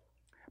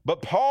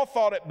 but Paul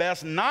thought it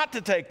best not to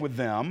take with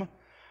them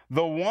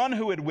the one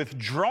who had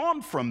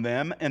withdrawn from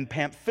them in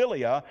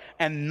Pamphylia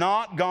and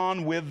not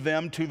gone with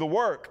them to the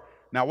work.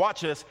 Now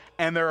watch this.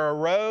 And there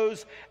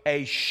arose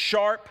a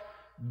sharp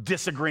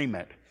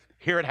disagreement.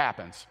 Here it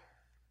happens.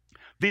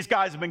 These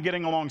guys have been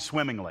getting along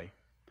swimmingly.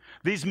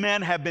 These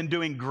men have been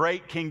doing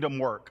great kingdom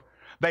work.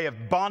 They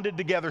have bonded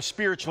together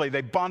spiritually.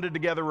 They bonded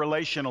together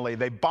relationally.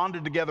 They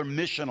bonded together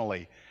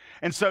missionally.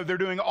 And so they're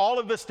doing all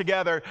of this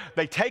together.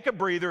 They take a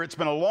breather. It's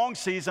been a long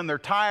season. They're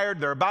tired.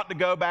 They're about to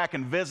go back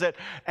and visit.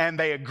 And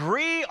they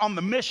agree on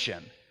the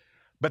mission,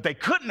 but they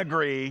couldn't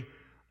agree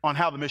on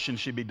how the mission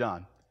should be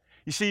done.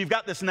 You see, you've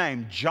got this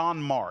name,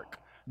 John Mark.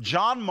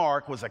 John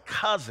Mark was a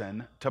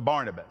cousin to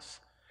Barnabas.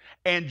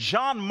 And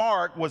John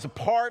Mark was a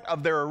part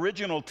of their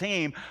original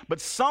team, but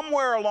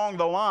somewhere along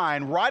the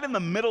line, right in the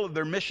middle of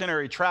their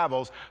missionary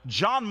travels,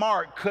 John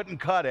Mark couldn't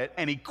cut it,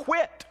 and he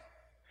quit.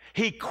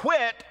 He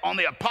quit on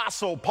the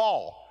Apostle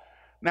Paul.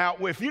 Now,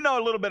 if you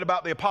know a little bit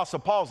about the Apostle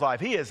Paul's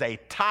life, he is a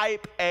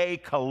type A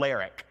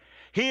choleric.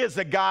 He is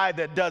a guy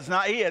that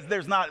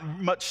there's not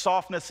much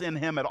softness in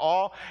him at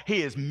all.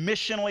 He is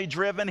missionally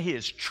driven. He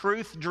is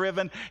truth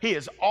driven. He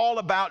is all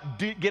about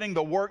getting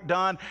the work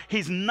done.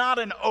 He's not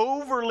an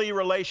overly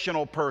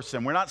relational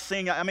person. We're not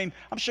seeing, I'm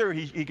sure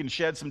he can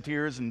shed some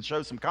tears and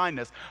show some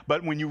kindness,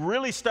 but when you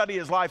really study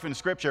his life in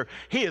Scripture,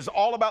 he is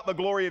all about the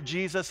glory of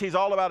Jesus. He's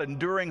all about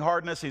enduring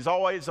hardness. He's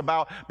always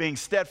about being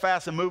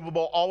steadfast and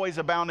movable, always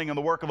abounding in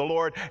the work of the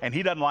Lord, and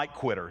he doesn't like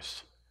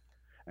quitters.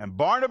 And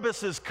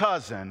Barnabas's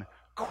cousin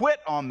quit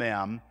on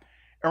them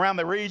around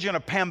the region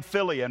of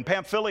Pamphylia. And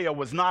Pamphylia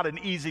was not an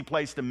easy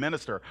place to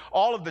minister.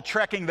 All of the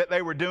trekking that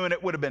they were doing,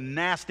 it would have been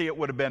nasty. It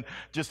would have been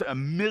just a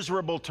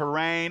miserable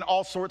terrain,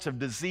 all sorts of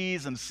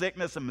disease and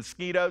sickness and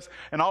mosquitoes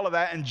and all of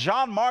that. And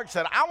John Mark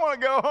said, I want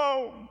to go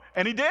home.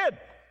 And he did.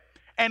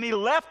 And he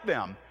left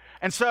them.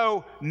 And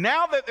so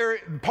now that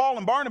Paul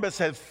and Barnabas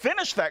have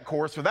finished that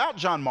course without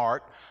John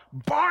Mark,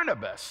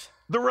 Barnabas,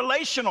 the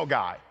relational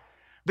guy,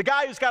 the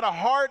guy who's got a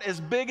heart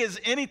as big as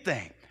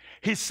anything,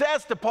 he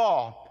says to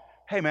Paul,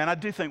 hey, man, I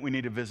do think we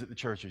need to visit the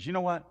churches. You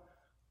know what?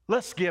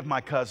 Let's give my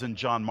cousin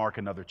John Mark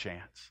another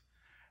chance.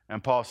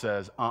 And Paul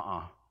says,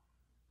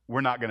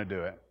 we're not going to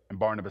do it. And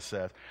Barnabas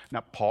says,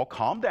 now, Paul,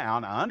 calm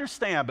down. I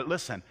understand, but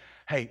listen,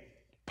 hey,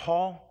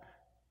 Paul,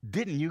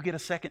 didn't you get a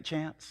second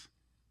chance?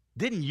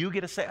 Didn't you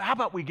get a second? How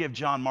about we give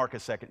John Mark a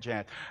second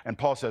chance? And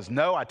Paul says,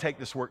 no, I take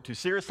this work too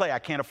seriously. I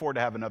can't afford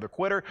to have another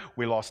quitter.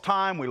 We lost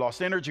time. We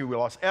lost energy. We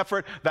lost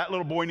effort. That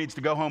little boy needs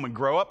to go home and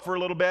grow up for a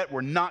little bit.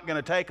 We're not going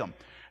to take him.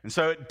 And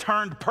so it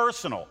turned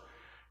personal,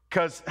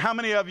 because how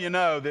many of you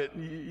know that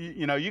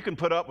you can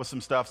put up with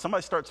some stuff?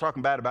 Somebody starts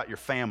talking bad about your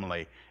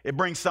family, it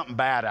brings something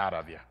bad out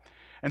of you.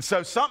 And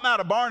so something out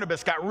of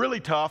Barnabas got really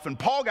tough, and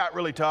Paul got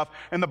really tough.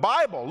 And the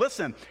Bible,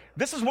 listen,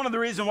 this is one of the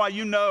reasons why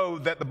you know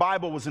that the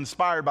Bible was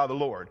inspired by the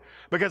Lord.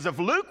 Because if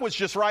Luke was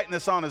just writing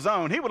this on his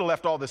own, he would have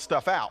left all this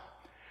stuff out.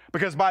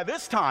 Because by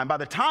this time, by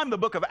the time the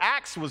book of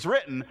Acts was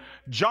written,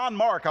 John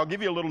Mark, I'll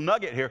give you a little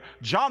nugget here,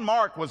 John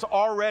Mark was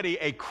already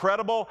a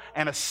credible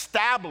and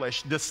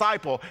established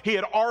disciple. He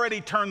had already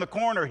turned the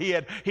corner. He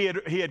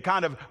had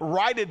kind of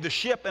righted the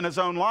ship in his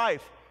own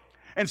life.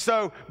 And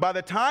so by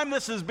the time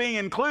this is being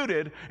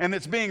included and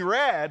it's being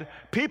read,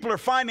 people are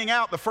finding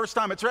out the first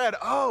time it's read,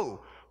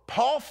 oh,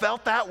 Paul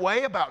felt that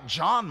way about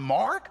John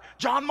Mark?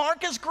 John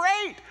Mark is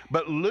great.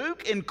 But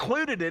Luke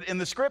included it in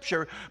the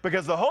scripture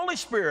because the Holy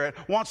Spirit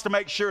wants to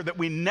make sure that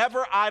we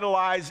never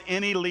idolize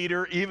any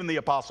leader, even the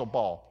Apostle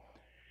Paul.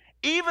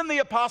 Even the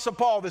Apostle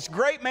Paul, this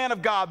great man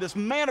of God, this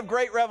man of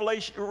great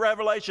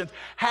revelations,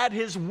 had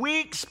his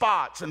weak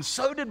spots, and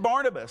so did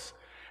Barnabas.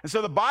 And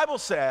so the Bible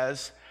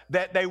says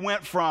that they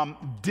went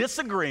from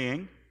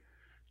disagreeing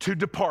to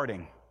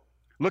departing.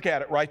 Look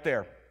at it right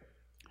there.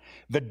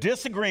 The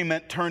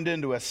disagreement turned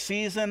into a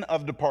season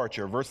of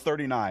departure. Verse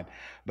 39,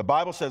 the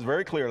Bible says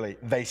very clearly,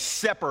 they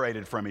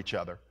separated from each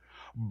other.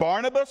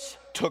 Barnabas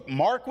took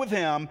Mark with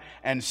him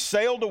and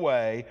sailed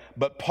away,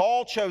 but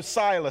Paul chose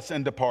Silas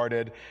and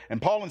departed.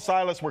 And Paul and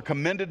Silas were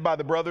commended by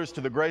the brothers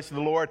to the grace of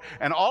the Lord.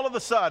 And all of a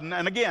sudden,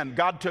 and again,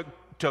 God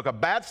took a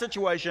bad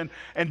situation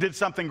and did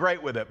something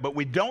great with it. But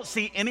we don't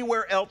see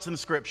anywhere else in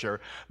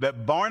Scripture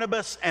that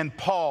Barnabas and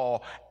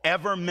Paul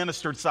ever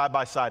ministered side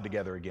by side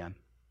together again.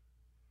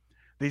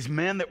 These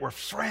men that were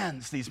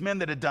friends, these men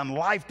that had done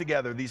life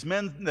together, these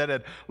men that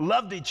had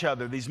loved each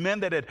other, these men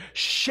that had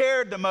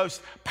shared the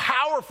most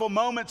powerful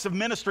moments of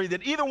ministry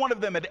that either one of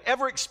them had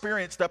ever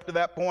experienced up to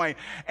that point,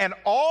 and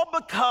all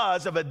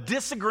because of a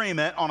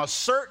disagreement on a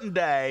certain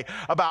day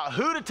about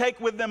who to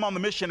take with them on the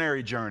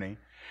missionary journey.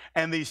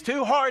 And these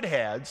two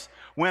hardheads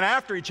went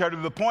after each other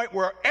to the point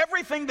where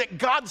everything that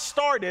God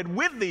started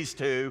with these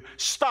two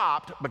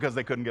stopped because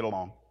they couldn't get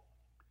along.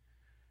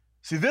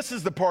 See, this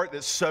is the part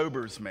that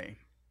sobers me.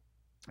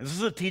 This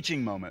is a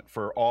teaching moment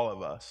for all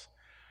of us.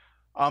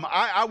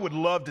 I would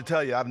love to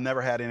tell you I've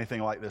never had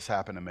anything like this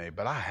happen to me,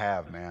 but I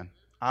have, man.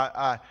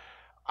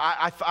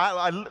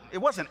 It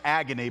wasn't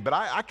agony, but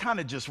I kind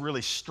of just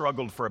really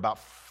struggled for about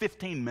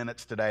 15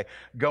 minutes today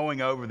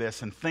going over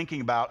this and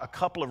thinking about a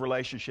couple of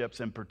relationships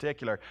in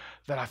particular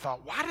that I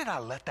thought, why did I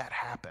let that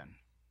happen?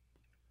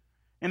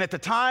 And at the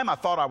time, I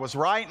thought I was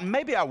right, and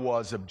maybe I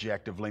was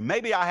objectively.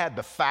 Maybe I had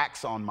the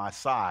facts on my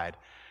side,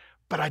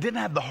 but I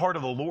didn't have the heart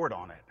of the Lord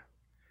on it.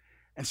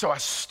 And so I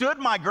stood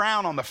my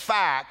ground on the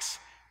facts,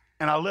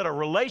 and I let a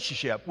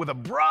relationship with a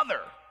brother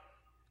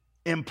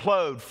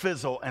implode,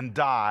 fizzle, and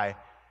die,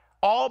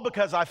 all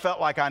because I felt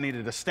like I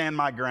needed to stand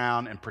my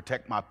ground and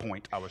protect my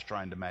point I was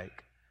trying to make.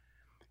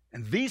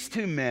 And these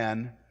two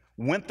men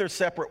went their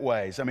separate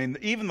ways. I mean,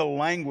 even the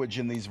language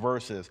in these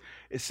verses,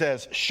 it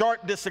says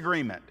sharp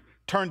disagreement,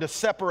 turned to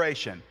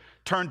separation,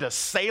 turned to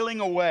sailing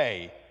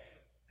away,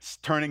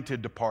 turning to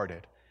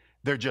departed.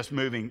 They're just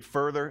moving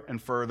further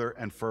and further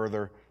and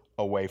further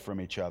away from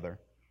each other.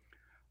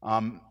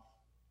 I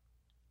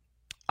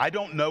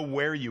don't know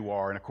where you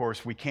are, and of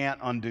course we can't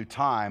undo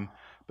time,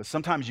 but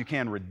sometimes you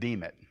can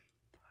redeem it.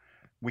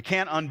 We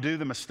can't undo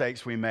the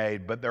mistakes we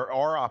made, but there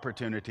are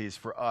opportunities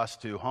for us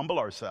to humble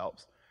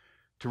ourselves,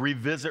 to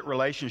revisit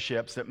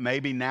relationships that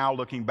maybe now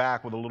looking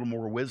back with a little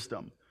more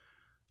wisdom,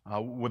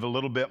 with a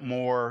little bit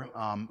more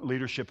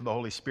leadership of the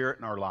Holy Spirit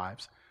in our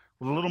lives,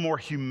 with a little more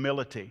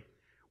humility.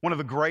 One of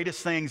the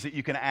greatest things that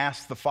you can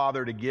ask the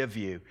Father to give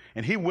you,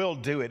 and He will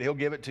do it, He'll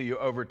give it to you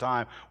over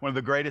time. One of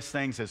the greatest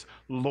things is,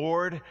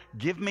 Lord,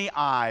 give me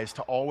eyes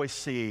to always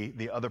see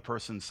the other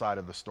person's side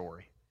of the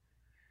story.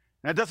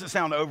 Now, it doesn't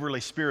sound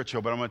overly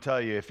spiritual, but I'm going to tell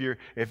you,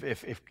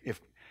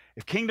 if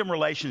kingdom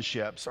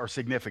relationships are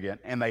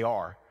significant, and they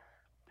are,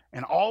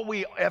 and all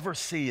we ever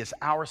see is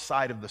our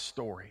side of the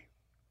story,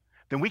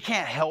 then we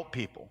can't help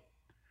people.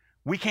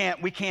 We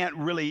can't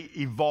really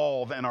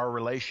evolve in our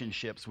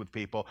relationships with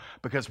people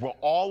because we'll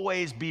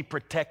always be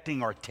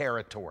protecting our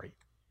territory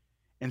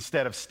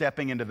instead of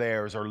stepping into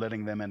theirs or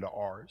letting them into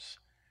ours.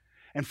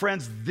 And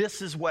friends,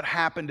 this is what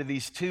happened to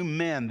these two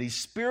men, these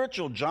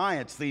spiritual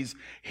giants, these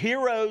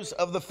heroes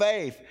of the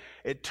faith.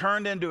 It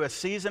turned into a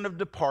season of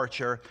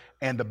departure,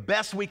 and the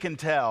best we can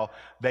tell,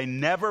 they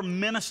never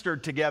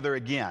ministered together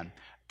again.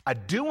 I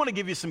do want to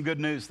give you some good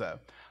news, though.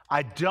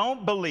 I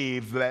don't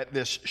believe that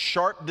this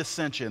sharp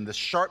dissension, this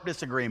sharp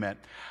disagreement,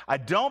 I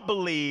don't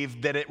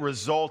believe that it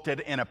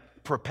resulted in a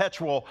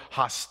perpetual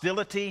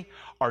hostility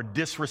or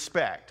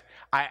disrespect.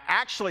 I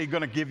actually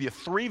going to give you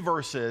 3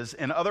 verses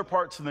in other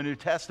parts of the New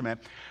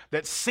Testament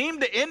that seem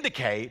to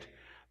indicate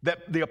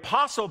that the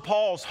Apostle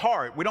Paul's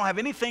heart, we don't have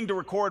anything to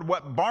record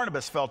what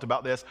Barnabas felt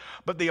about this,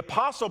 but the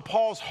Apostle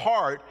Paul's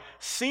heart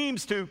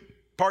seems to,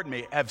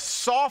 have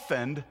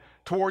softened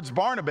towards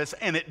Barnabas,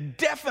 and it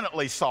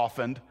definitely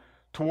softened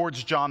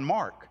towards John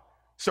Mark.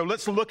 So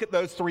let's look at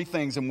those 3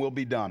 things and we'll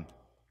be done.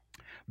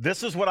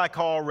 This is what I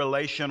call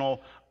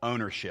relational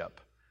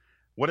ownership.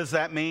 What does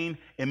that mean?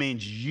 It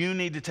means you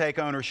need to take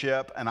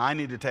ownership and I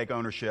need to take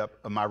ownership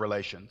of my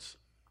relations.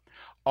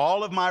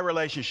 All of my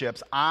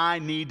relationships, I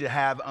need to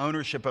have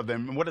ownership of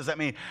them. And what does that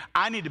mean?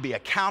 I need to be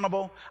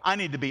accountable. I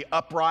need to be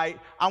upright.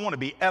 I want to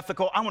be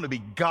ethical. I want to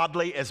be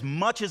godly. As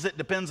much as it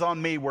depends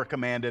on me, we're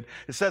commanded.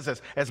 It says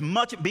this, as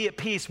much be at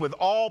peace with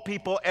all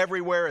people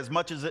everywhere as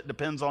much as it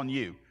depends on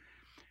you.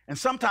 And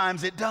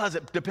sometimes it does.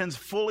 It depends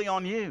fully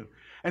on you.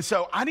 And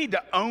so I need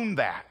to own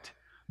that.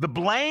 The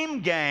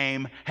blame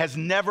game has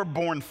never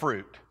borne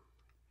fruit.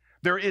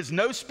 There is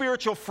no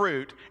spiritual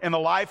fruit in the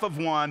life of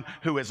one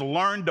who has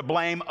learned to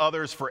blame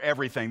others for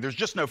everything. There's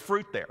just no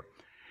fruit there.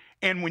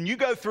 And when you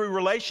go through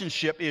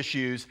relationship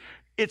issues,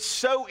 it's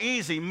so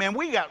easy. Man,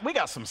 we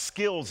got some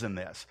skills in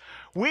this.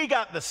 We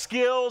got the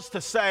skills to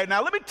say,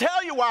 now let me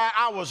tell you why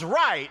I was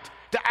right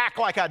to act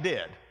like I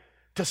did,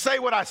 to say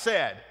what I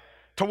said,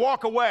 to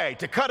walk away,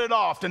 to cut it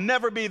off, to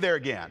never be there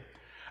again.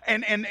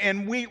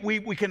 And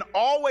we can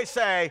always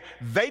say,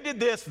 they did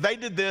this, they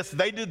did this,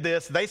 they did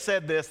this, they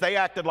said this, they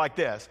acted like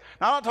this.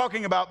 Now, I'm not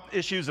talking about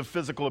issues of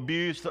physical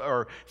abuse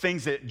or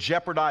things that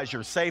jeopardize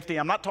your safety.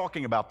 I'm not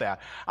talking about that.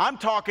 I'm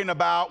talking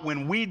about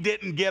when we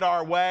didn't get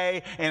our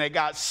way and it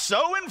got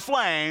so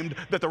inflamed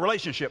that the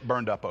relationship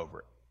burned up over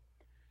it.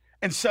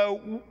 And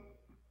so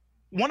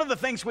one of the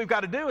things we've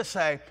got to do is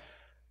say,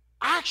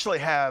 I actually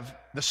have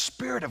the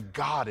Spirit of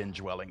God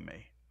indwelling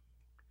me.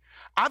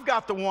 I've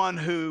got the one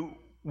who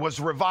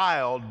was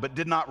reviled but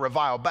did not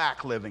revile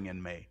back living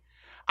in me.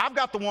 I've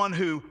got the one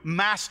who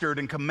mastered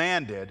and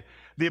commanded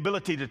the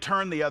ability to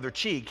turn the other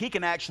cheek. He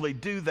can actually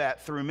do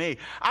that through me.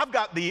 I've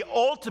got the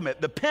ultimate,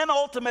 the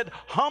penultimate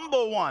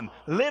humble one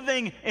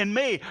living in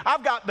me.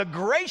 I've got the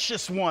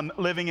gracious one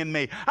living in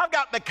me. I've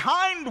got the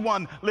kind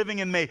one living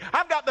in me.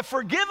 I've got the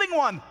forgiving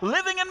one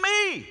living in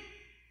me.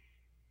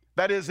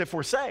 That is, if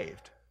we're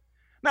saved.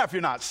 Now, if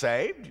you're not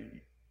saved,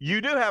 you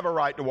do have a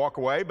right to walk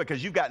away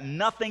because you've got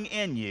nothing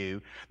in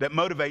you that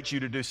motivates you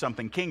to do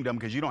something kingdom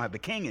because you don't have the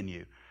king in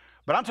you.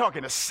 But I'm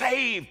talking to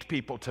saved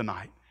people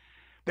tonight,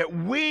 that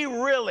we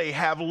really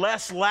have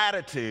less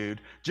latitude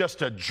just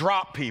to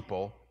drop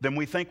people than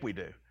we think we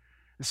do.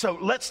 So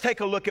let's take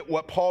a look at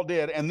what Paul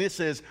did, and this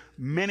is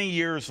many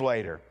years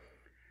later.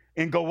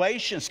 In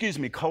Colossians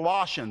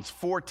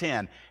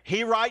 4:10,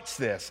 he writes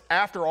this.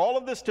 After all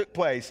of this took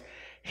place,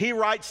 he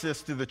writes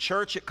this to the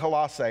church at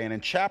Colossae, and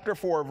in chapter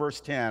 4,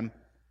 verse 10,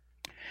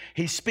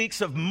 he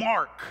speaks of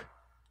Mark,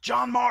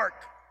 John Mark,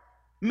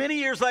 many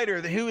years later,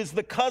 who is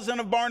the cousin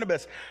of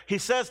Barnabas. He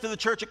says to the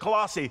church at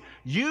Colossae,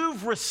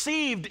 you've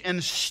received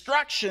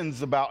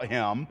instructions about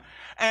him,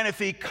 and if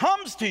he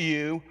comes to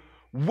you,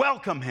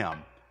 welcome him.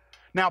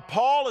 Now,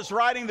 Paul is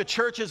writing the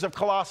churches of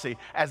Colossae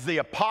as the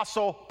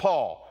Apostle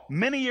Paul.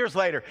 Many years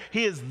later,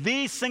 he is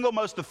the single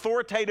most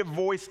authoritative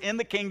voice in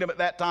the kingdom at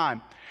that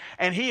time.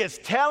 And he is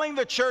telling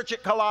the church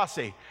at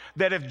Colossae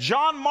that if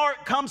John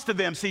Mark comes to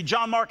them, see,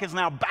 John Mark is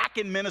now back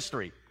in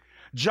ministry.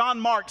 John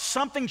Mark,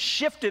 something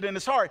shifted in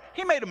his heart.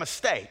 He made a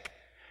mistake.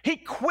 He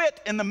quit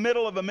in the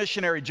middle of a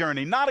missionary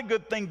journey. Not a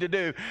good thing to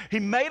do. He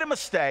made a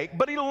mistake,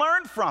 but he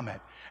learned from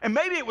it. And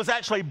maybe it was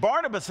actually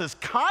Barnabas's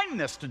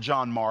kindness to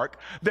John Mark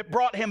that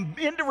brought him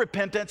into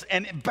repentance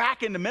and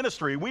back into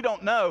ministry. We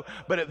don't know.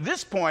 But at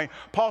this point,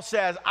 Paul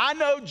says, I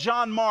know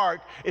John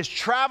Mark is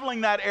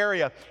traveling that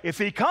area. If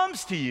he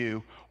comes to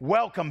you,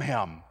 welcome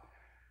him.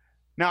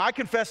 Now, I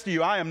confess to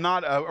you, I am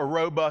not a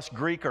robust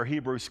Greek or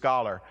Hebrew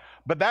scholar.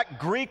 But that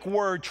Greek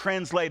word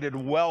translated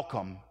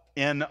welcome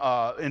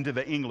into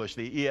the English,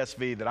 the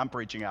ESV that I'm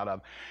preaching out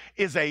of,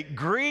 is a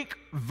Greek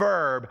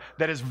verb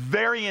that is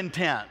very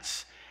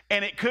intense.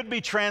 And it could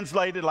be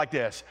translated like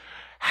this: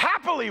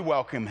 happily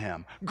welcome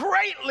him,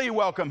 greatly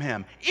welcome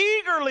him,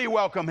 eagerly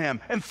welcome him,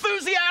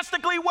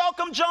 enthusiastically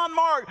welcome John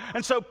Mark.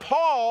 And so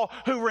Paul,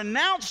 who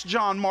renounced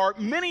John Mark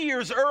many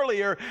years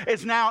earlier,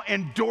 is now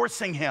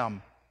endorsing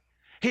him.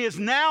 He is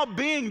now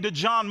being to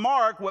John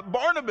Mark what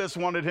Barnabas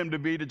wanted him to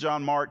be to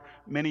John Mark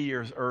many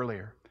years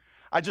earlier.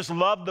 I just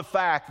love the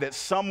fact that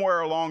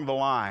somewhere along the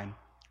line,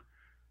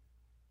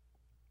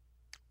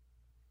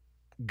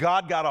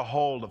 God got a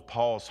hold of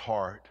Paul's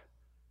heart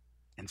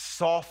and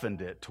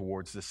softened it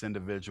towards this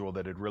individual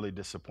that had really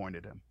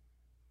disappointed him.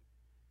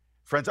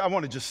 Friends, I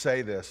want to just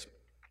say this.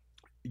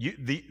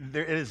 It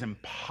is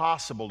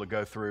impossible to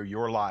go through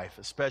your life,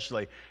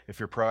 especially if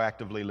you're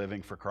proactively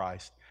living for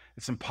Christ.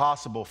 It's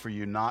impossible for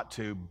you not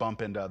to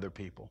bump into other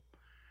people.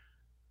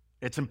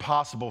 It's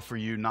impossible for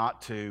you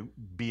not to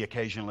be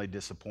occasionally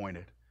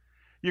disappointed.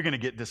 You're going to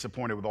get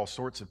disappointed with all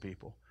sorts of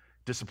people.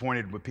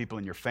 Disappointed with people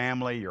in your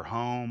family, your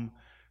home,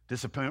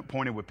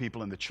 disappointed with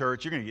people in the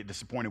church. You're going to get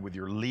disappointed with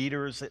your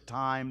leaders at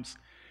times.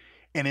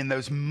 And in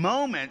those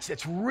moments,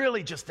 it's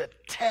really just a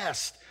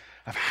test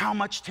of how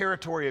much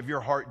territory of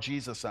your heart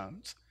Jesus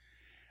owns.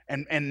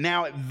 And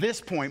now at this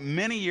point,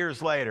 many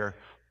years later,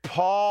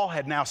 Paul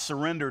had now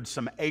surrendered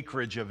some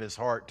acreage of his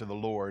heart to the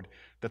Lord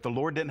that the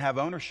Lord didn't have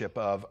ownership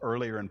of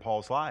earlier in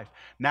Paul's life.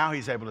 Now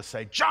he's able to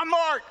say, John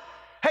Mark,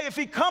 hey, if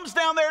he comes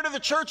down there to the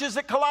churches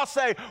at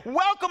Colossae,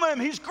 welcome him,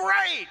 he's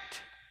great.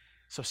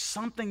 So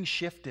something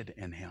shifted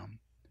in him.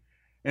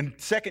 In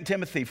 2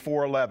 Timothy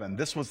 4:11,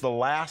 this was the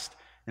last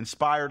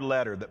inspired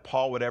letter that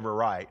Paul would ever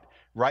write.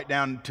 Right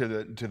down to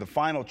the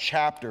final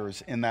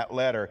chapters in that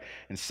letter.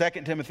 In 2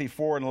 Timothy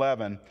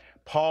 4:11,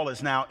 Paul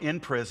is now in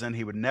prison.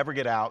 He would never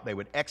get out. They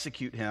would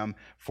execute him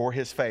for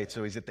his faith.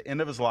 So he's at the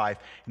end of his life.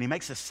 And he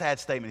makes a sad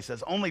statement. He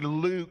says, only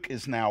Luke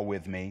is now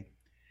with me.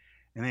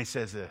 And then he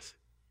says this,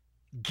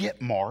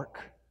 get Mark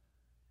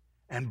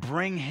and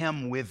bring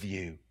him with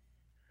you,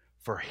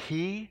 for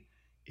he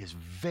is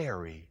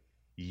very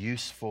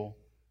useful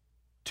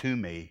to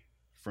me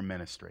for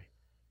ministry.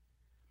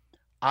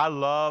 I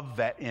love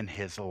that in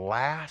his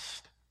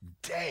last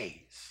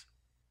days,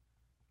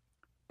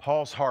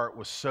 Paul's heart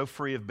was so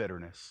free of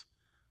bitterness,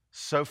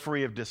 so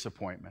free of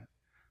disappointment,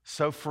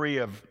 so free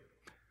of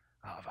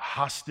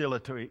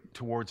hostility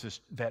towards us,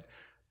 that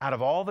out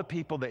of all the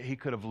people that he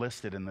could have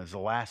listed in his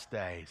last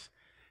days,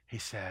 he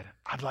said,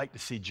 I'd like to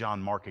see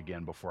John Mark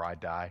again before I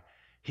die.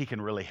 He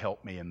can really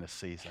help me in this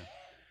season.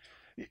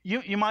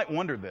 You might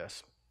wonder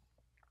this.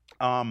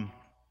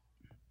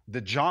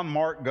 Did John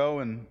Mark go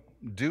and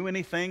do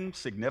anything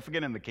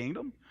significant in the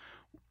kingdom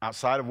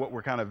outside of what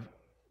we're kind of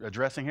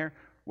addressing here?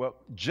 Well,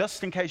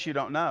 just in case you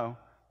don't know,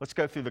 let's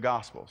go through the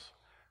Gospels.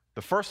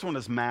 The first one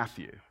is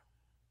Matthew.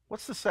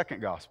 What's the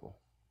second gospel?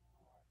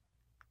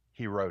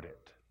 He wrote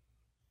it.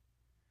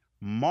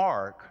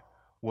 Mark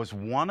was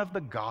one of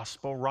the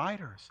gospel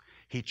writers.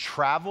 He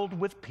traveled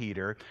with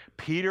Peter.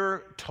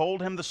 Peter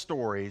told him the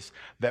stories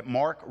that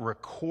Mark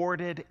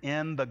recorded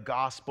in the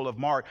Gospel of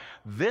Mark.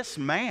 This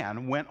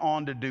man went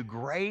on to do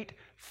great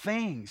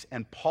things.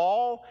 And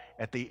Paul,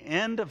 at the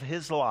end of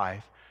his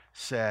life,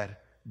 said,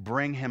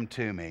 bring him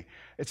to me.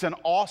 It's an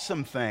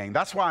awesome thing.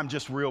 That's why I'm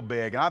just real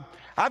big. And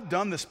I've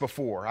done this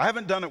before. I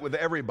haven't done it with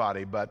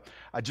everybody, but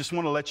I just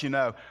want to let you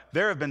know,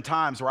 there have been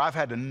times where I've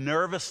had to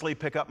nervously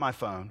pick up my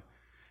phone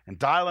and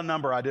dial a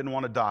number I didn't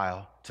want to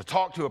dial to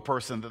talk to a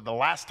person that the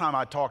last time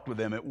I talked with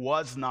them, it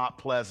was not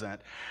pleasant.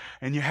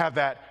 And you have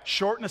that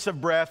shortness of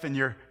breath and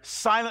you're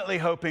silently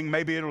hoping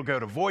maybe it'll go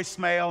to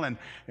voicemail, and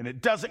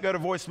it doesn't go to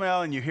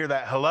voicemail, and you hear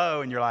that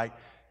hello and you're like,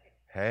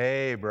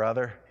 hey,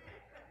 brother.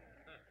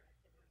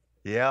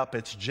 Yep,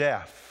 it's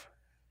Jeff.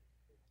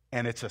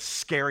 And it's a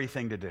scary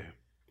thing to do.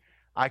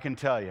 I can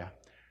tell you,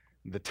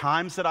 the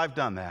times that I've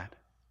done that,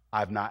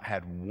 I've not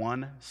had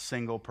one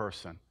single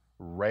person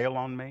rail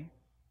on me.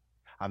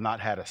 I've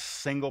not had a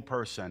single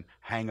person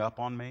hang up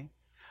on me.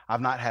 I've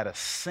not had a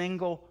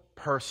single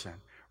person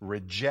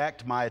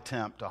reject my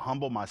attempt to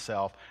humble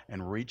myself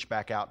and reach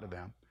back out to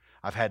them.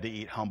 I've had to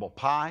eat humble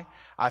pie.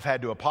 I've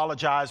had to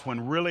apologize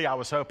when really I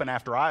was hoping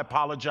after I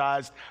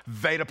apologized,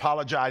 they'd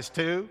apologize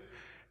too,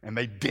 and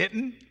they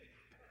didn't.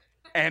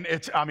 And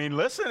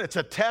listen, it's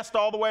a test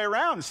all the way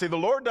around. See, the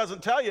Lord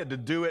doesn't tell you to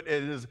do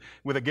it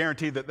with a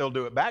guarantee that they'll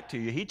do it back to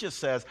you. He just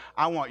says,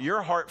 I want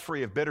your heart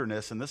free of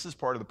bitterness, and this is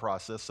part of the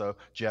process, so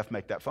Jeff,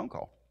 make that phone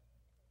call.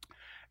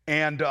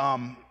 And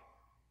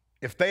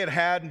if they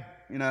had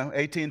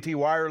AT&T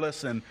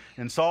wireless in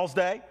Paul's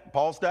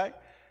day,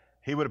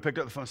 he would have picked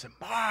up the phone and said,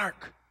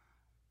 Mark,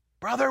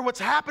 brother, what's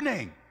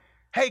happening?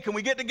 Hey, can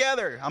we get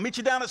together? I'll meet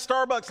you down at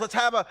Starbucks. Let's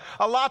have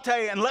a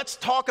latte, and let's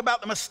talk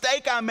about the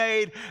mistake I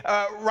made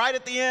right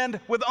at the end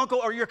with Uncle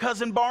or your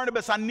cousin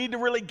Barnabas. I need to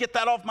really get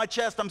that off my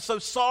chest. I'm so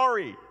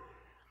sorry.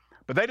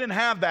 But they didn't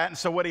have that, and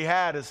so what he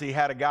had is he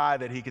had a guy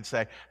that he could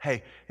say,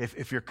 hey,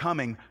 if you're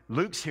coming,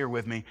 Luke's here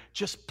with me.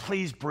 Just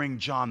please bring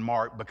John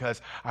Mark,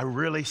 because I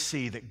really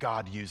see that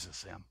God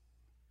uses him.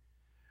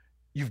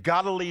 You've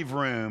got to leave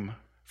room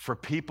for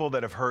people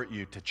that have hurt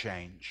you to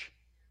change.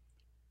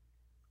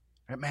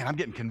 Man, I'm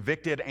getting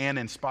convicted and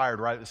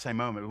inspired right at the same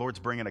moment. The Lord's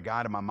bringing a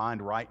guy to my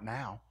mind right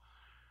now.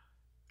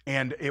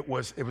 And it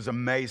was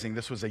amazing.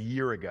 This was a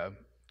year ago.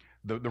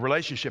 The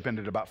relationship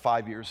ended about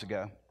 5 years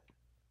ago.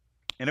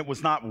 And it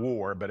was not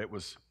war, but it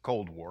was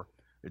Cold War.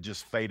 It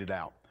just faded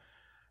out.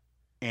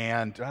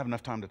 And do I have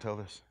enough time to tell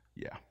this?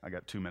 Yeah, I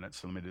got 2 minutes,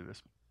 so let me do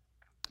this.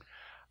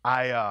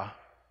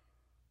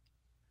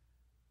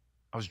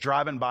 I was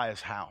driving by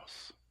his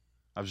house.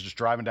 I was just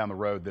driving down the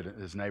road that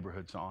his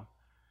neighborhood's on.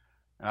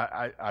 And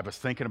I was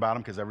thinking about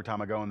him because every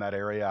time I go in that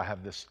area, I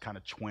have this kind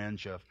of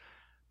twinge of,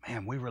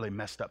 man, we really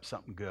messed up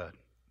something good.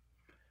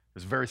 It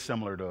was very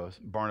similar to a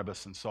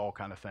Barnabas and Saul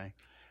kind of thing.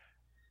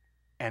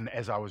 And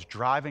as I was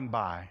driving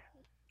by,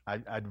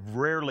 I'd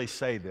rarely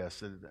say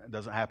this. It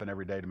doesn't happen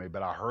every day to me,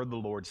 but I heard the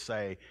Lord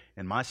say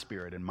in my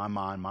spirit, in my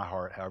mind, my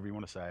heart, however you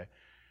want to say,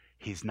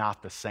 he's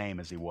not the same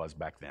as he was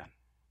back then.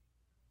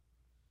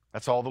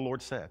 That's all the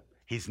Lord said.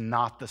 He's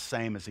not the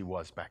same as he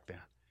was back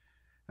then.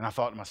 And I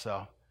thought to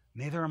myself,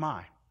 neither am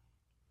I.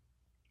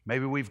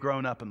 Maybe we've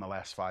grown up in the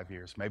last 5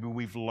 years. Maybe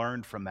we've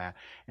learned from that.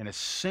 And as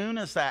soon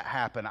as that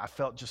happened, I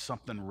felt just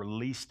something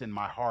released in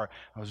my heart.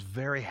 I was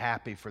very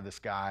happy for this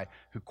guy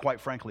who, quite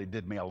frankly,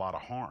 did me a lot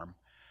of harm.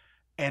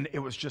 And it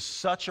was just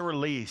such a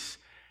release.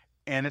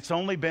 And it's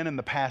only been in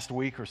the past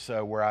week or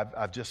so where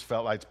I've just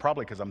felt like, it's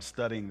probably because I'm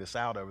studying this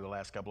out over the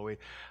last couple of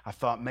weeks, I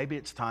thought maybe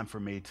it's time for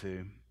me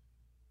to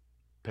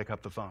pick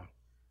up the phone,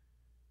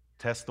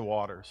 test the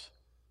waters,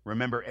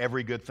 remember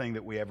every good thing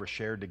that we ever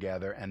shared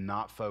together and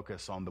not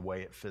focus on the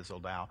way it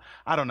fizzled out.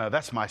 I don't know.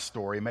 That's my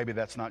story. Maybe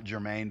that's not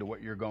germane to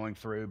what you're going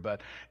through,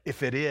 but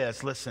if it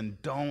is, listen,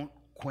 don't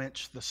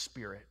quench the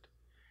Spirit.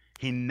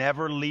 He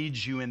never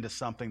leads you into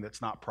something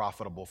that's not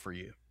profitable for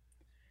you.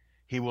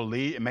 He will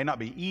lead. It may not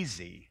be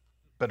easy,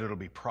 but it'll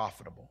be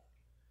profitable.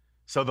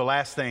 So the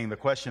last thing, the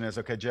question is,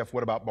 okay, Jeff,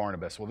 what about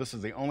Barnabas? Well, this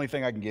is the only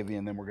thing I can give you,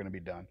 and then we're going to be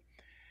done.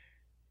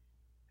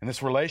 In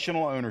this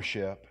relational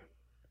ownership,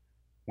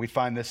 we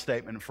find this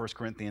statement in 1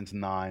 Corinthians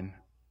 9,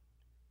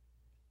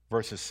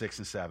 verses 6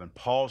 and 7.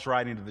 Paul's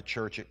writing to the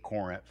church at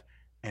Corinth,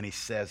 and he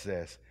says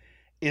this,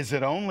 "Is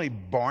it only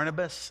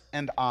Barnabas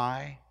and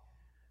I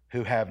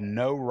who have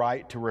no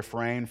right to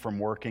refrain from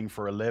working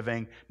for a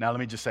living?" Now, let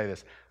me just say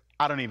this.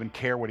 I don't even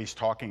care what he's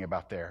talking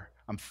about there.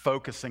 I'm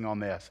focusing on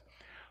this.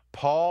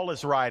 Paul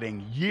is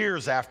writing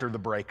years after the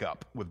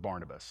breakup with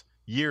Barnabas.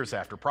 Years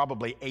after,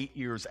 probably 8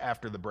 years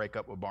after the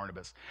breakup with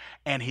Barnabas.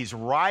 And he's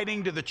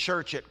writing to the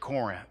church at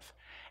Corinth.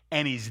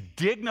 And he's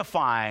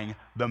dignifying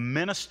the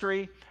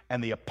ministry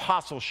and the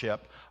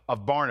apostleship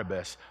of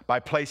Barnabas by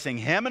placing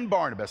him and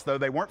Barnabas, though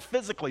they weren't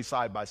physically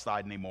side by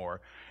side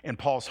anymore, in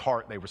Paul's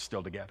heart they were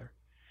still together.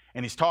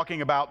 And he's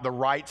talking about the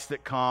rights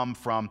that come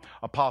from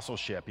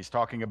apostleship. He's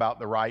talking about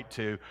the right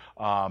to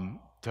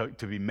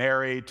be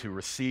married, to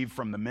receive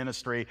from the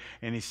ministry.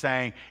 And he's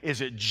saying,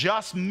 is it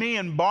just me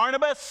and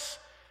Barnabas?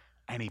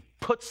 And he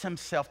puts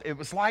himself, it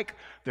was like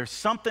there's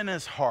something in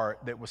his heart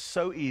that was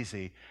so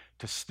easy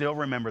to still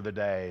remember the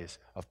days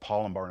of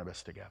Paul and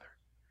Barnabas together.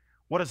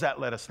 What does that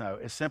let us know?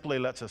 It simply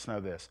lets us know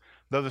this.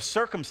 Though the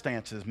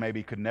circumstances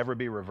maybe could never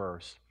be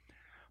reversed,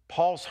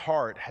 Paul's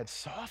heart had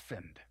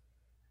softened.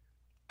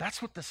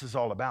 That's what this is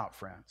all about,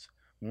 friends.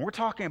 When we're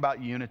talking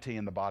about unity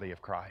in the body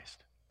of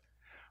Christ,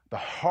 the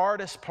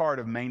hardest part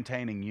of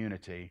maintaining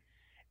unity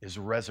is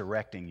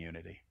resurrecting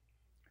unity.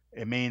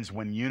 It means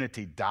when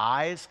unity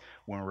dies,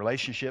 when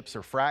relationships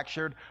are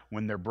fractured,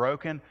 when they're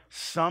broken,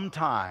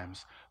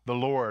 sometimes the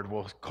Lord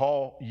will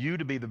call you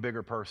to be the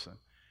bigger person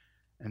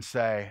and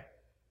say,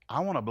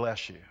 I want to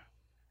bless you,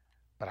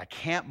 but I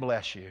can't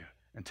bless you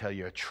until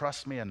you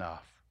trust me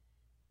enough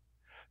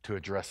to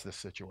address this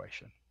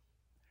situation.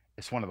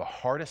 It's one of the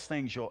hardest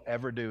things you'll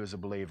ever do as a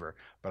believer,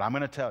 but I'm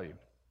going to tell you,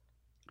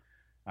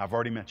 I've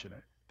already mentioned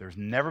it, there's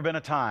never been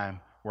a time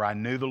where I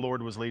knew the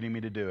Lord was leading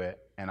me to do it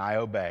and I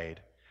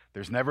obeyed.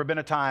 There's never been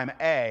a time,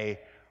 A,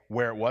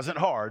 where it wasn't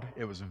hard,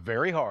 it was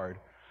very hard,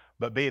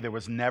 but B, there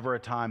was never a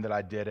time that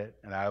I did it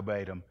and I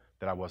obeyed him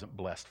that I wasn't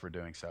blessed for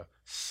doing so.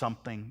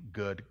 Something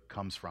good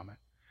comes from it.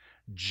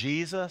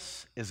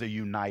 Jesus is a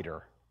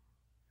uniter.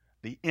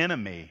 The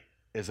enemy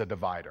is a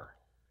divider.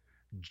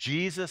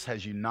 Jesus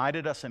has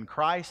united us in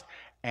Christ,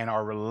 and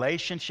our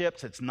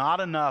relationships, it's not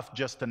enough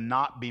just to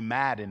not be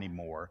mad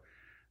anymore.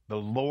 The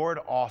Lord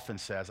often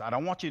says, I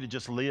don't want you to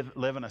just live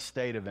in a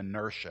state of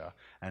inertia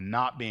and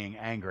not being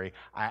angry.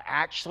 I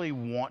actually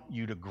want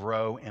you to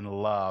grow in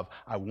love.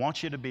 I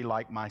want you to be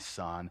like my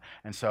son,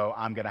 and so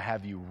I'm going to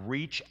have you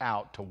reach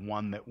out to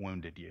one that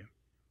wounded you.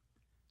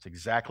 It's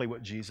exactly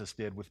what Jesus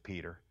did with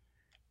Peter.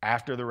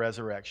 After the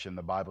resurrection,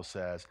 the Bible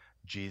says,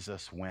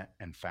 Jesus went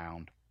and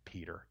found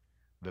Peter,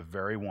 the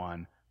very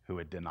one who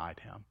had denied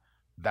him.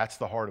 That's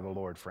the heart of the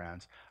Lord,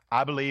 friends.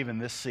 I believe in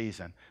this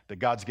season that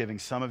God's giving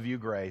some of you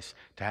grace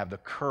to have the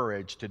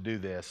courage to do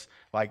this,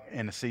 like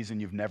in a season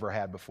you've never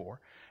had before.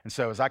 And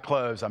so as I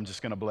close, I'm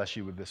just going to bless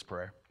you with this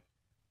prayer.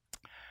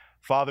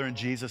 Father, in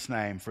Jesus'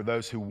 name, for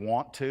those who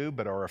want to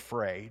but are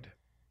afraid,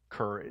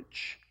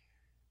 courage.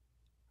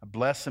 I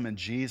bless them in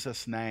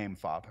Jesus' name,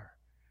 Father,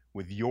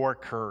 with your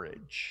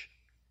courage.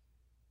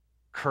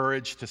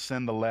 Courage to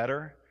send the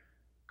letter,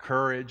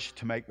 courage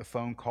to make the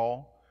phone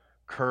call,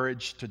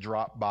 courage to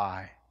drop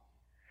by.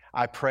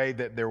 I pray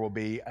that there will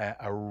be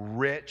a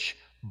rich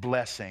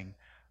blessing,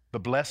 the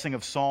blessing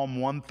of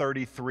Psalm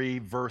 133,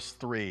 verse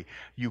 3.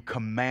 You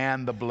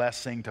command the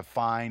blessing to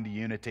find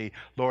unity.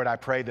 Lord, I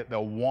pray that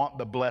they'll want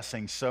the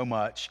blessing so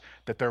much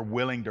that they're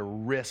willing to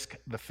risk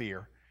the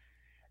fear.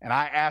 And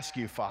I ask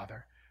you,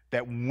 Father,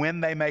 that when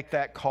they make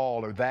that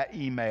call or that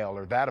email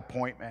or that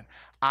appointment,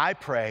 I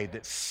pray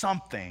that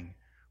something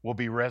will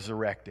be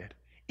resurrected.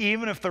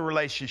 Even if the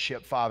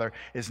relationship, Father,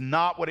 is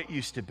not what it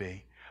used to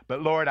be.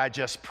 But Lord, I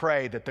just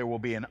pray that there will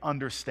be an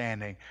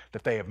understanding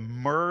that they have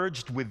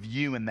merged with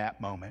you in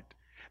that moment.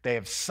 They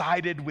have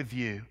sided with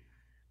you,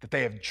 that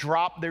they have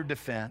dropped their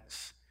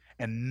defense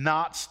and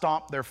not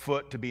stomped their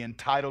foot to be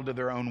entitled to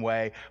their own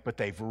way, but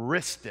they've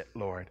risked it,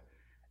 Lord.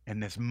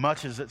 And as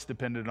much as it's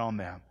dependent on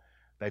them,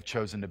 they've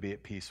chosen to be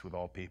at peace with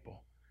all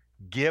people.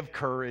 Give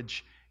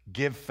courage,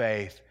 give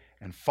faith,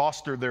 and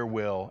foster their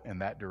will in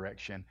that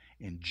direction.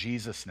 In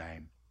Jesus'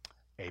 name,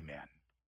 amen.